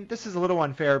I mean, this is a little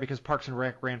unfair because Parks and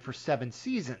Rec ran for 7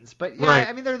 seasons. But yeah, Right.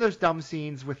 I mean, there are those dumb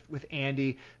scenes with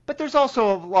Andy, but there's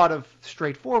also a lot of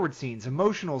straightforward scenes,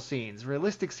 emotional scenes,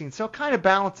 realistic scenes. So it kind of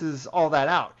balances all that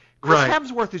out. Chris Right.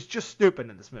 Hemsworth is just stupid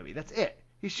in this movie. That's it.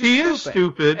 He's just He stupid. is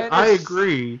stupid. And I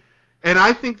agree. And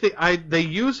I think they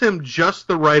use him just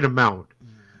the right amount.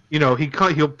 You know,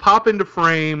 he'll pop into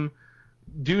frame,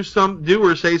 do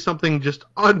or say something just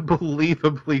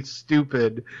unbelievably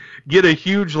stupid, get a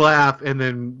huge laugh, and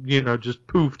then just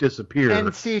poof, disappear.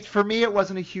 And see, for me, it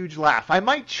wasn't a huge laugh. I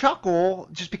might chuckle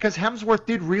just because Hemsworth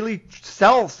did really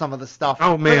sell some of the stuff.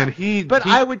 Oh man,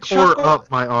 I would tore chuckle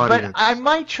up my audience. But I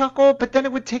might chuckle, but then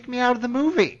it would take me out of the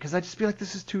movie because I'd just be like,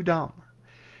 "This is too dumb."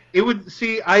 It would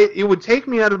take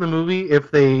me out of the movie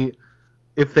if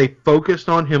they focused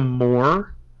on him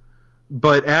more.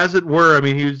 But as it were, I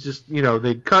mean, he was just,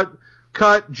 they'd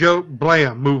cut, joke,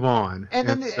 blam, move on. And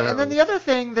then the other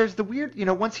thing, there's the weird,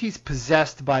 once he's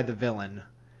possessed by the villain,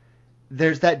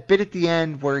 there's that bit at the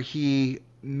end where he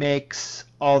makes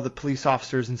all the police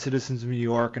officers and citizens of New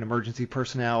York and emergency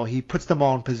personnel, he puts them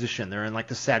all in position. They're in like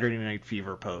the Saturday Night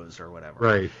Fever pose or whatever.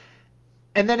 Right.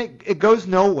 And then it goes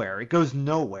nowhere. It goes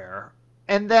nowhere.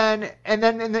 And then in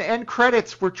the end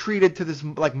credits, we're treated to this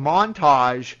like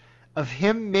montage of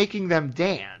him making them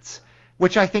dance,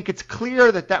 which I think it's clear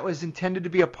that was intended to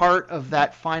be a part of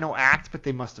that final act, but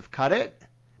they must have cut it.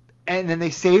 And then they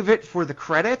save it for the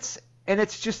credits, and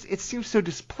it seems so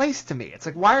displaced to me. It's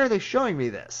like, why are they showing me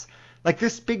this? Like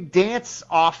this big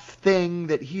dance-off thing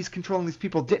that he's controlling these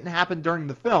people didn't happen during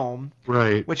the film,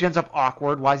 right? Which ends up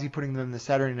awkward. Why is he putting them in the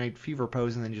Saturday Night Fever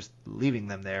pose and then just leaving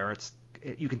them there?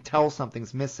 You can tell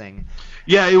something's missing.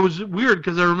 Yeah, it was weird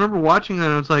because I remember watching that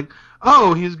and I was like,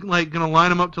 oh, he's like going to line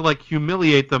them up to like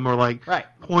humiliate them or like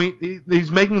point.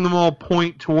 He's making them all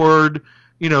point toward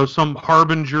some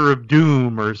harbinger of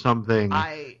doom or something.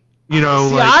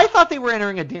 I thought they were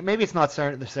entering a dance. Maybe it's not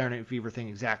the Saturday Night Fever thing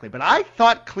exactly, but I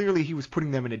thought clearly he was putting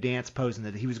them in a dance pose and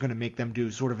that he was going to make them do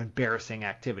sort of embarrassing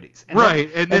activities. And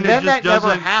then that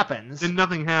never happens. Then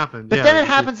nothing happens. But then it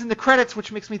happens in the credits,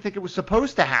 which makes me think it was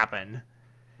supposed to happen.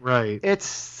 Right. It's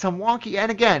some wonky, and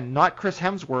again, not Chris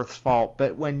Hemsworth's fault,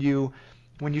 but when you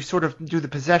sort of do the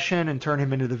possession and turn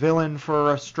him into the villain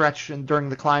for a stretch and during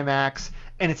the climax,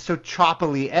 and it's so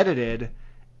choppily edited,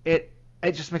 it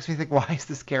just makes me think, why is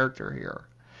this character here?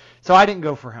 So I didn't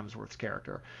go for Hemsworth's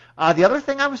character. The other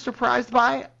thing I was surprised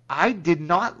by, I did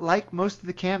not like most of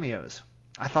the cameos.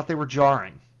 I thought they were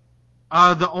jarring.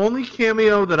 The only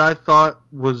cameo that I thought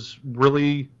was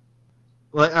really,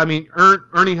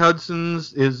 Ernie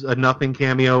Hudson's is a nothing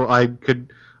cameo.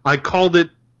 I called it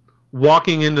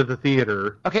walking into the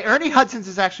theater. Okay, Ernie Hudson's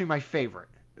is actually my favorite.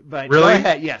 But really? Go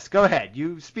ahead. Yes, go ahead.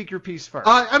 You speak your piece first.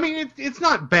 It's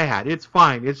not bad. It's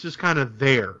fine. It's just kind of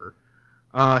there.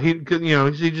 He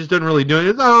just doesn't really do it.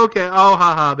 It's, oh, okay. Oh,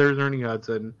 haha. There's Ernie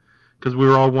Hudson, because we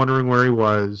were all wondering where he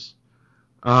was.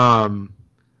 I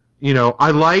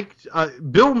liked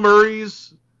Bill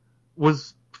Murray's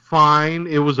was fine.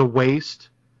 It was a waste.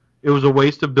 It was a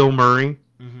waste of Bill Murray.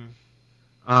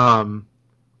 Mm-hmm.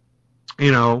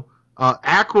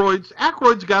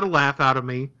 Aykroyd's got a laugh out of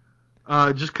me.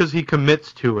 Just because he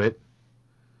commits to it,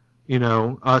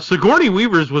 Sigourney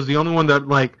Weaver's was the only one that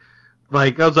like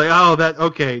I was like, oh,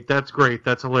 that's great,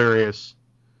 that's hilarious,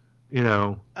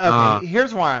 Okay,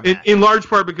 here's where I'm at. In large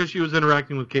part because she was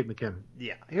interacting with Kate McKinnon.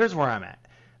 Yeah, here's where I'm at.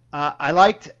 I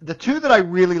liked the two that I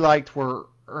really liked were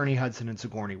Ernie Hudson and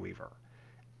Sigourney Weaver,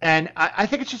 and I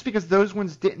think it's just because those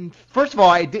ones didn't. First of all,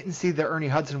 I didn't see the Ernie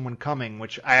Hudson one coming,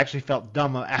 which I actually felt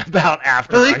dumb about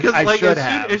after. Really? I should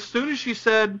have. As soon as she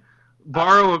said,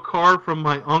 borrow a car from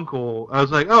my uncle, I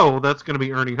was like, oh, that's going to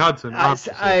be Ernie Hudson.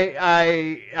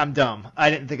 I'm dumb.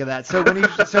 I didn't think of that. So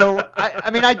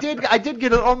I did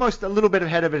get almost a little bit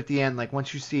ahead of it at the end. Like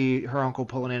once you see her uncle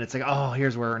pulling in, it's like, oh,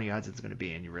 here's where Ernie Hudson's going to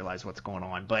be, and you realize what's going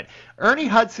on. But Ernie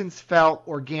Hudson's felt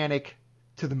organic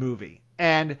to the movie,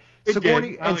 and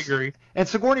Sigourney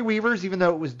Weaver's, even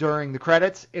though it was during the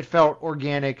credits, it felt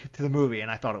organic to the movie, and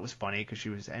I thought it was funny because she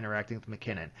was interacting with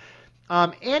McKinnon.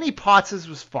 Annie Potts's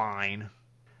was fine.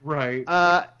 Right.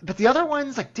 But the other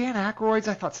ones, like Dan Aykroyd's,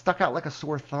 I thought stuck out like a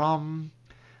sore thumb.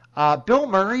 Bill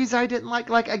Murray's I didn't like.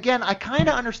 Like, again, I kind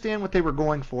of understand what they were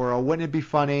going for. Wouldn't it be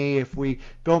funny if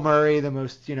Bill Murray, the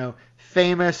most,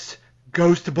 famous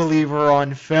ghost believer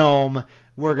on film,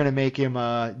 we're going to make him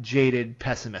a jaded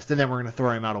pessimist, and then we're going to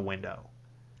throw him out a window.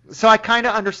 So I kind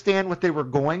of understand what they were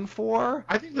going for.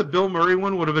 I think the Bill Murray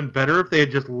one would have been better if they had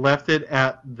just left it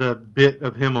at the bit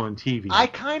of him on TV. I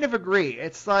kind of agree.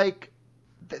 It's like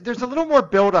there's a little more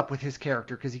build up with his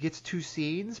character because he gets 2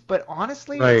 scenes, but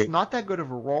honestly, it's Right. not that good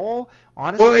of a role. Well,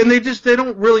 and Honestly, they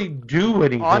don't really do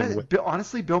anything with it.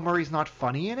 honestly, Bill Murray's not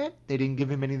funny in it. They didn't give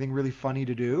him anything really funny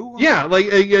to do. Yeah, like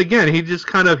again, he just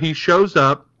kind of he shows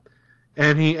up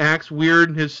and he acts weird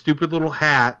in his stupid little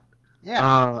hat.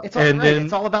 Yeah, it's all And right.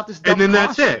 It's then all about this dumb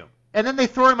that's costume. it. And then they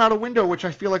throw him out a window, which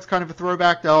I feel like is kind of a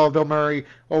throwback to, oh, Bill Murray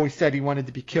always said he wanted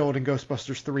to be killed in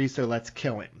Ghostbusters 3, so let's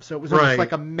kill him. So it was almost Right.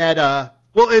 like a meta.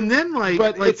 Well, and then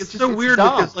But it's just, so it's weird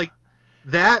dumb. because like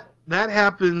that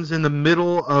happens in the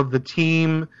middle of the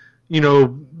team,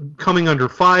 coming under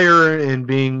fire and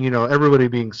being, everybody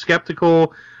being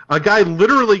skeptical. A guy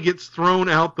literally gets thrown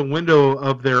out the window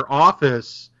of their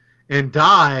office and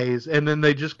dies, and then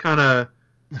they just kind of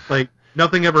like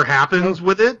nothing ever happens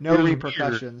with it. No It was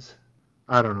repercussions. weird.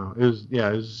 I don't know.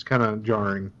 It was kind of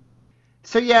jarring.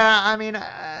 So yeah, I mean,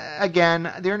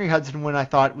 again, the Ernie Hudson one I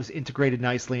thought was integrated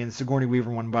nicely, and the Sigourney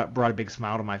Weaver one brought a big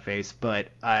smile to my face. But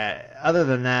other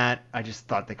than that, I just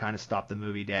thought they kind of stopped the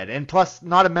movie dead. And plus,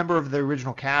 not a member of the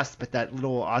original cast, but that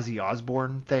little Ozzy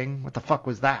Osbourne thing. What the fuck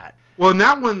was that? Well, and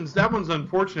that one's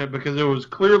unfortunate because it was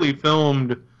clearly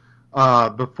filmed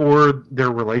before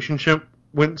their relationship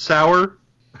went sour.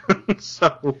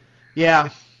 So Yeah.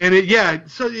 And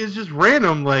so it's just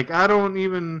random. Like I don't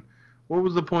even. What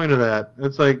was the point of that?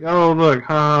 It's like, oh look,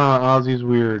 Ozzy's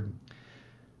weird.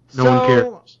 No one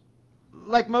cares.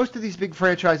 Like most of these big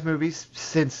franchise movies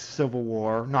since Civil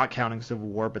War, not counting Civil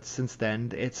War, but since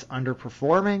then, it's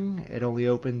underperforming. It only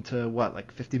opened to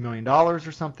like $50 million or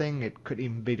something. It couldn't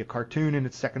even beat a cartoon in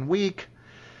its second week.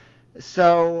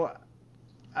 So,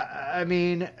 I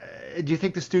mean, do you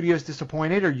think the studio's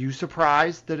disappointed? Are you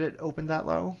surprised that it opened that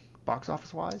low, box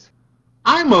office wise?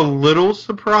 I'm a little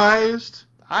surprised.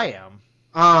 I am.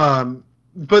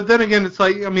 But then again, it's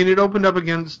like, I mean, it opened up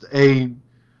against a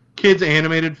kids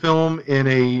animated film in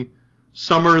a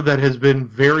summer that has been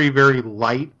very, very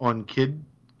light on kid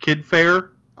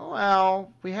fare.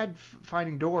 Well, we had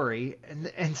Finding Dory,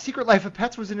 and Secret Life of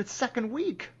Pets was in its second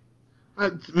week.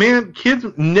 Man, kids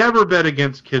never bet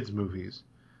against kids movies.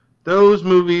 Those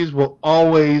movies will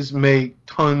always make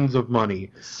tons of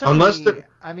money.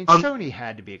 Sony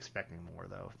had to be expecting more,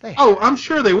 though. I'm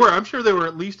sure they were. I'm sure they were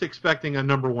at least expecting a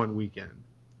 #1 weekend.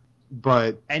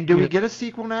 But do we get a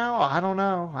sequel now? I don't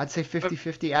know. I'd say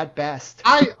 50-50 at best.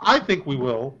 I think we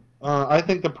will. I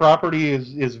think the property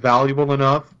is valuable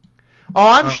enough.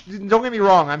 Oh, don't get me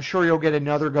wrong. I'm sure you'll get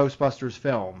another Ghostbusters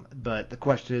film, but the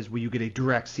question is, will you get a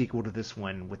direct sequel to this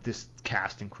one with this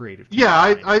cast and creative team?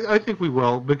 Yeah, I think we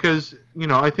will because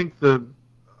I think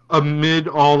amid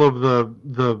all of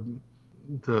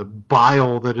the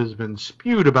bile that has been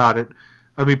spewed about it,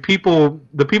 I mean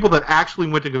the people that actually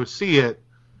went to go see it,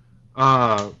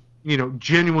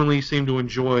 genuinely seem to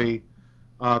enjoy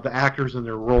the actors and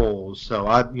their roles. So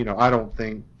I don't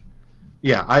think.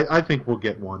 Yeah, I think we'll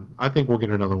get one. I think we'll get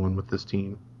another one with this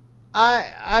team.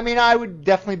 I mean, I would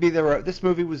definitely be there. This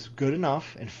movie was good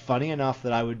enough and funny enough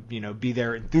that I would, be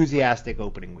there enthusiastic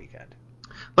opening weekend.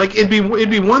 Like it'd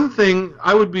be one thing.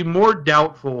 I would be more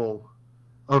doubtful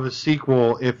of a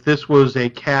sequel if this was a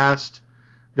cast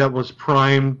that was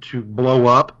primed to blow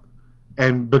up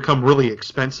and become really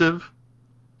expensive.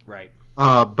 Right.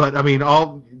 But I mean,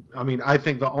 I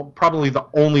think probably the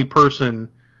only person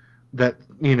that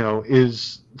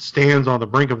stands on the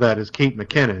brink of that is Kate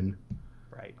McKinnon.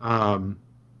 Right.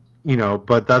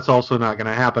 But that's also not going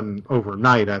to happen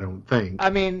overnight, I don't think. I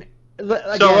mean,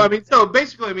 again, so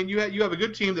basically, you have a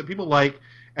good team that people like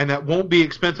and that won't be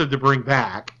expensive to bring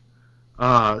back.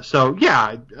 So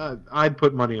yeah, I'd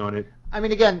put money on it. I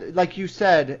mean, again, like you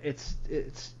said,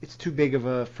 it's too big of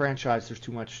a franchise. There's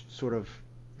too much sort of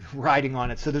riding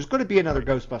on it. So there's going to be another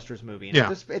Ghostbusters movie. And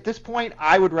yeah. At this point,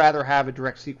 I would rather have a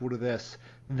direct sequel to this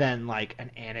than like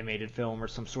an animated film or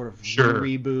some sort of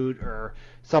reboot or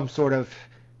some sort of.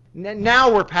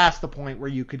 Now we're past the point where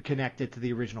you could connect it to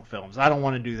the original films. I don't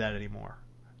want to do that anymore.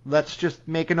 Let's just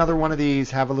make another one of these,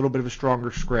 have a little bit of a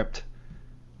stronger script.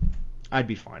 I'd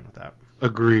be fine with that.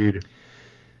 Agreed.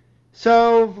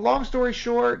 So, long story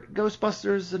short,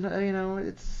 Ghostbusters,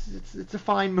 it's a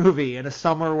fine movie in a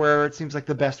summer where it seems like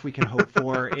the best we can hope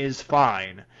for is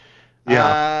fine.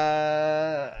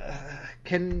 Yeah.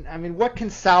 What can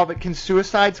salvage? Can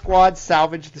Suicide Squad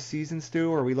salvage the season,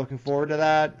 Stu? Are we looking forward to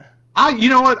that? You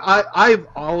know what? I've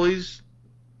always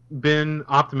been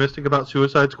optimistic about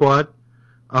Suicide Squad.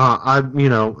 At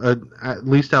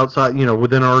least outside,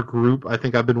 within our group, I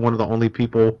think I've been one of the only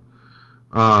people.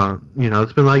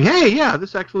 It's been like, hey, yeah,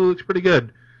 this actually looks pretty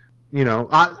good.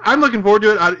 I'm looking forward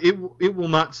to it. It will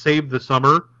not save the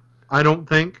summer, I don't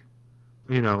think.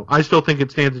 I still think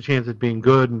it stands a chance at being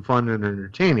good and fun and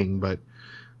entertaining, but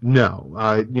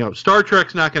no, Star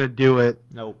Trek's not going to do it.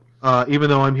 Nope. Even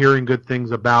though I'm hearing good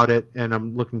things about it and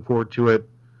I'm looking forward to it,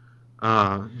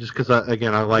 just because I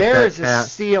like there that is a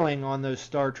cast. ceiling on those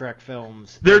Star Trek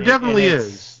films. There and definitely and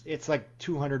is. It's like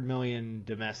 200 million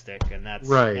domestic, and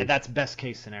Right. that's best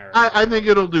case scenario. I think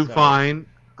it'll do So, fine.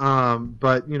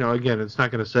 But again, it's not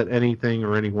going to set anything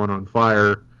or anyone on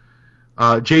fire.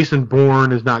 Jason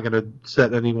Bourne is not going to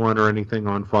set anyone or anything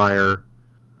on fire.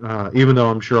 Even though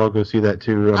I'm sure I'll go see that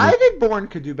too. I think Bourne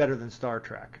could do better than Star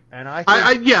Trek, and I think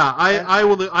I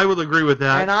will agree with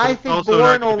that. and I think also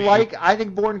not Bourne will gonna be- like. I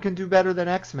think Bourne can do better than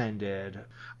X-Men did.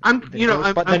 I'm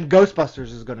Than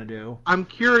Ghostbusters is going to do. I'm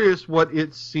curious what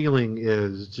its ceiling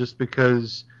is, just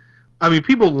because. I mean,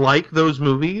 people like those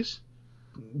movies.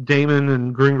 Damon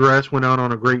and Greengrass went out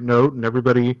on a great note, and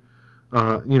everybody,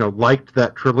 liked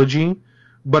that trilogy.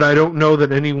 But I don't know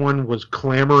that anyone was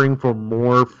clamoring for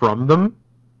more from them.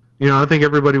 I think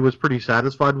everybody was pretty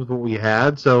satisfied with what we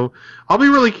had. So I'll be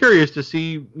really curious to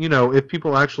see, if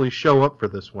people actually show up for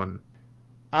this one.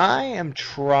 I am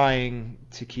trying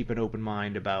to keep an open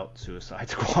mind about Suicide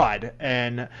Squad,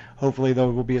 and hopefully there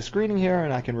will be a screening here,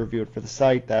 and I can review it for the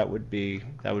site. That would be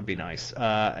nice.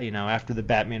 After the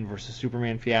Batman versus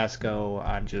Superman fiasco,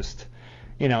 I'm just,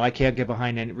 I can't get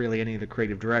behind any of the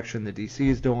creative direction that DC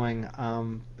is doing.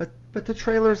 But the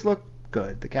trailers look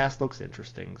good. The cast looks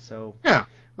interesting. So yeah,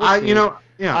 we'll see.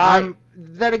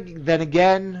 Then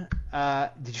again,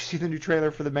 did you see the new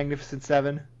trailer for the Magnificent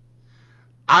Seven?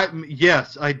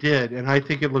 Yes, I did, and I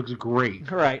think it looks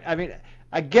great. Right. I mean,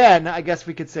 again, I guess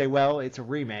we could say, well, it's a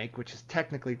remake, which is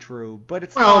technically true, but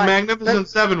it's well, not. Magnificent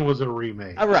Seven was a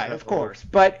remake. Right, of course,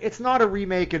 but it's not a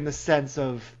remake in the sense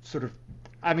of sort of.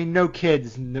 I mean, no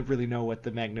kids really know what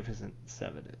the Magnificent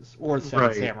Seven is, or the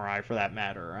Seven Samurai for that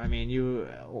matter. I mean,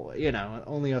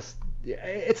 only us.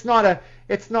 It's not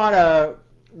a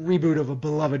reboot of a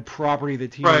beloved property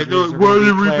that teenagers are going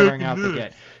to be clearing out the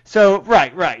gate. So,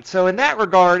 right. So in that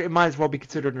regard, it might as well be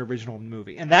considered an original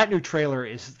movie. And that new trailer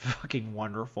is fucking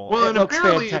wonderful. Well, it looks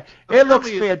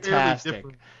fantastic.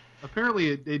 Apparently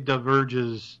it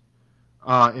diverges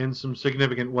in some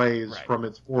significant ways from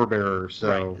its forebearer.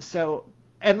 So. Right. So,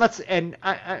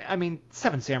 I mean,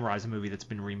 Seven Samurai is a movie that's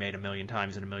been remade a million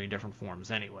times in a million different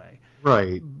forms anyway.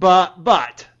 Right.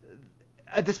 But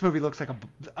this movie looks like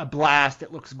a blast.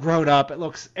 It looks grown up. And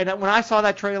when I saw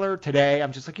that trailer today,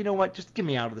 I'm just like, you know what? Just get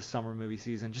me out of the summer movie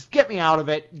season. Just get me out of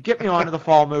it. Get me onto the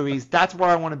fall movies. That's where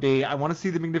I want to be. I want to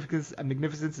see the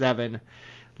Magnificent Seven.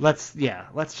 Let's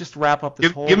just wrap up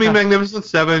this whole. Give me Magnificent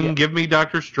Seven. Yeah. Give me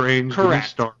Doctor Strange.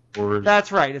 Correct. Give me Star Wars.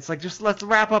 That's right. It's like, just let's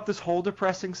wrap up this whole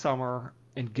depressing summer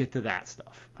and get to that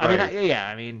stuff. Right.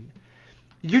 I mean.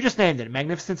 You just named it.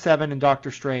 Magnificent Seven and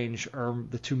Doctor Strange are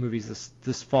the two movies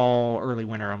this fall, early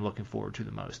winter I'm looking forward to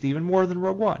the most, even more than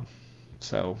Rogue One.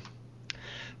 So,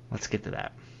 let's get to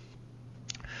that.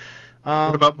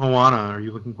 What about Moana? Are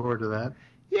you looking forward to that?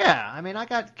 Yeah, I mean, I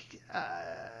got...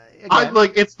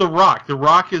 it's The Rock. The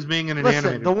Rock is being in an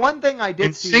animated. The one thing I did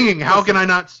and see... singing, how can I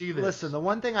not see this? Listen, the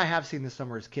one thing I have seen this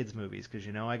summer is kids' movies, because,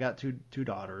 I got two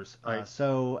daughters. Right.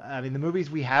 So, I mean, the movies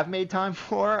we have made time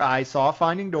for, I saw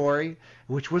Finding Dory,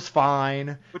 which was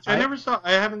fine. Which I never saw.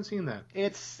 I haven't seen that.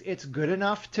 It's good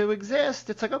enough to exist.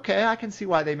 It's like, okay, I can see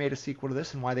why they made a sequel to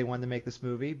this and why they wanted to make this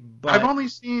movie. But I've only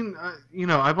seen,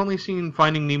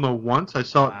 Finding Nemo once. I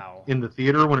saw it in the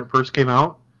theater when it first came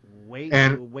out.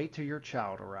 Wait till your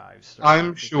child arrives. Sir,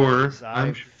 I'm sure.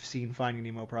 I've seen Finding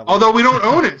Nemo probably. Although we don't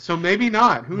own it, so maybe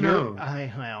not. Who knows? I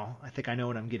think I know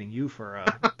what I'm getting you for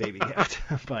a baby gift.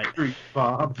 But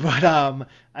Bob.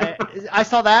 I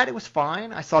saw that. It was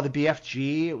fine. I saw the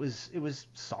BFG. It was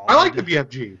solid. I like the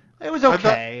BFG. It was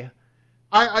okay.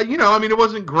 It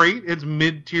wasn't great. It's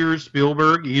mid-tier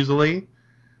Spielberg easily,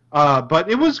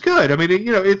 but it was good. I mean,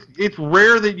 it's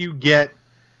rare that you get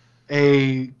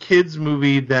a kids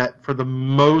movie that for the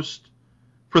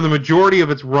majority of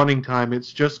its running time,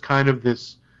 it's just kind of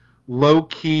this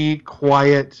low-key,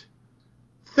 quiet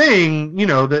thing,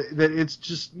 that it's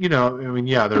just, there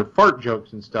are fart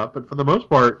jokes and stuff, but for the most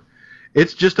part,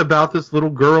 it's just about this little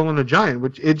girl and a giant,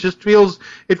 which it feels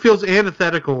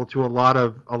antithetical to a lot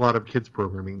of kids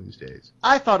programming these days.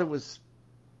 I thought it was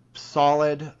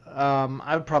solid.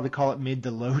 I would probably call it mid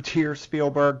to low tier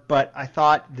Spielberg, but I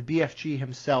thought the BFG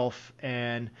himself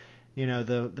and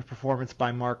the performance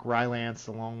by Mark Rylance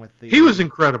he was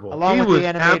incredible. With the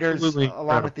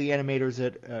animators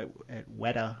at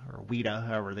Weta or Weta,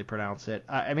 however they pronounce it.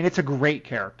 I mean, it's a great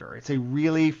character. It's a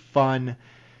really fun,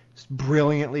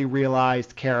 brilliantly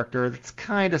realized character that's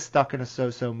kind of stuck in a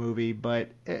so-so movie,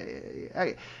 but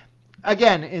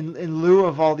again, in lieu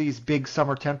of all these big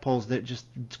summer tentpoles that just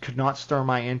could not stir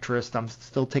my interest, I'm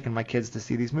still taking my kids to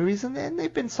see these movies, and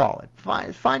they've been solid.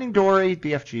 Finding Dory,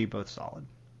 BFG, both solid.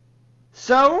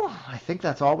 So, I think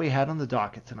that's all we had on the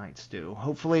docket tonight, Stu.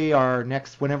 Hopefully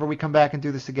whenever we come back and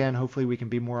do this again, hopefully we can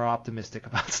be more optimistic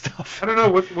about stuff. I don't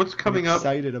know what's coming up.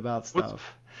 Excited about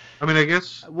stuff. I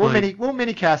guess we'll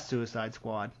mini cast Suicide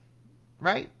Squad,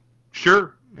 right?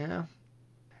 Sure. Yeah.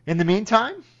 In the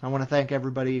meantime, I want to thank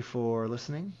everybody for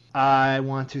listening. I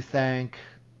want to thank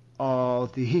all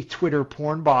the Twitter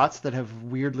porn bots that have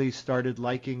weirdly started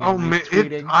liking and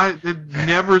retweeting. It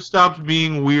never stopped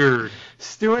being weird.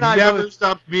 Stu and I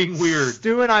stopped being weird.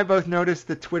 Stu and I both noticed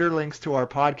that Twitter links to our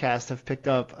podcast have picked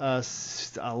up a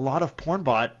lot of porn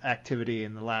bot activity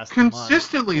in the last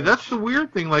consistently. month. That's the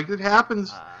weird thing. Like, it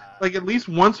happens like at least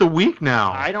once a week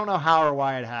now. I don't know how or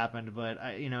why it happened, but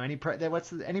any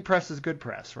press is good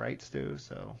press, right, Stu?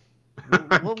 So.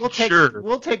 We'll take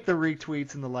the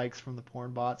retweets and the likes from the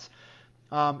porn bots.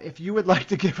 If you would like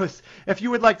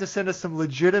to send us some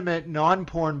legitimate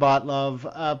non-porn bot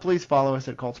love, please follow us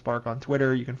at Cult Spark on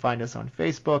Twitter. You can find us on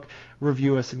Facebook,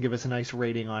 review us, and give us a nice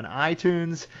rating on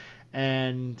iTunes.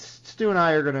 And Stu and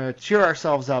I are going to cheer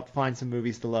ourselves up, find some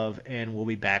movies to love, and we'll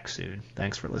be back soon.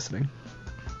 Thanks for listening.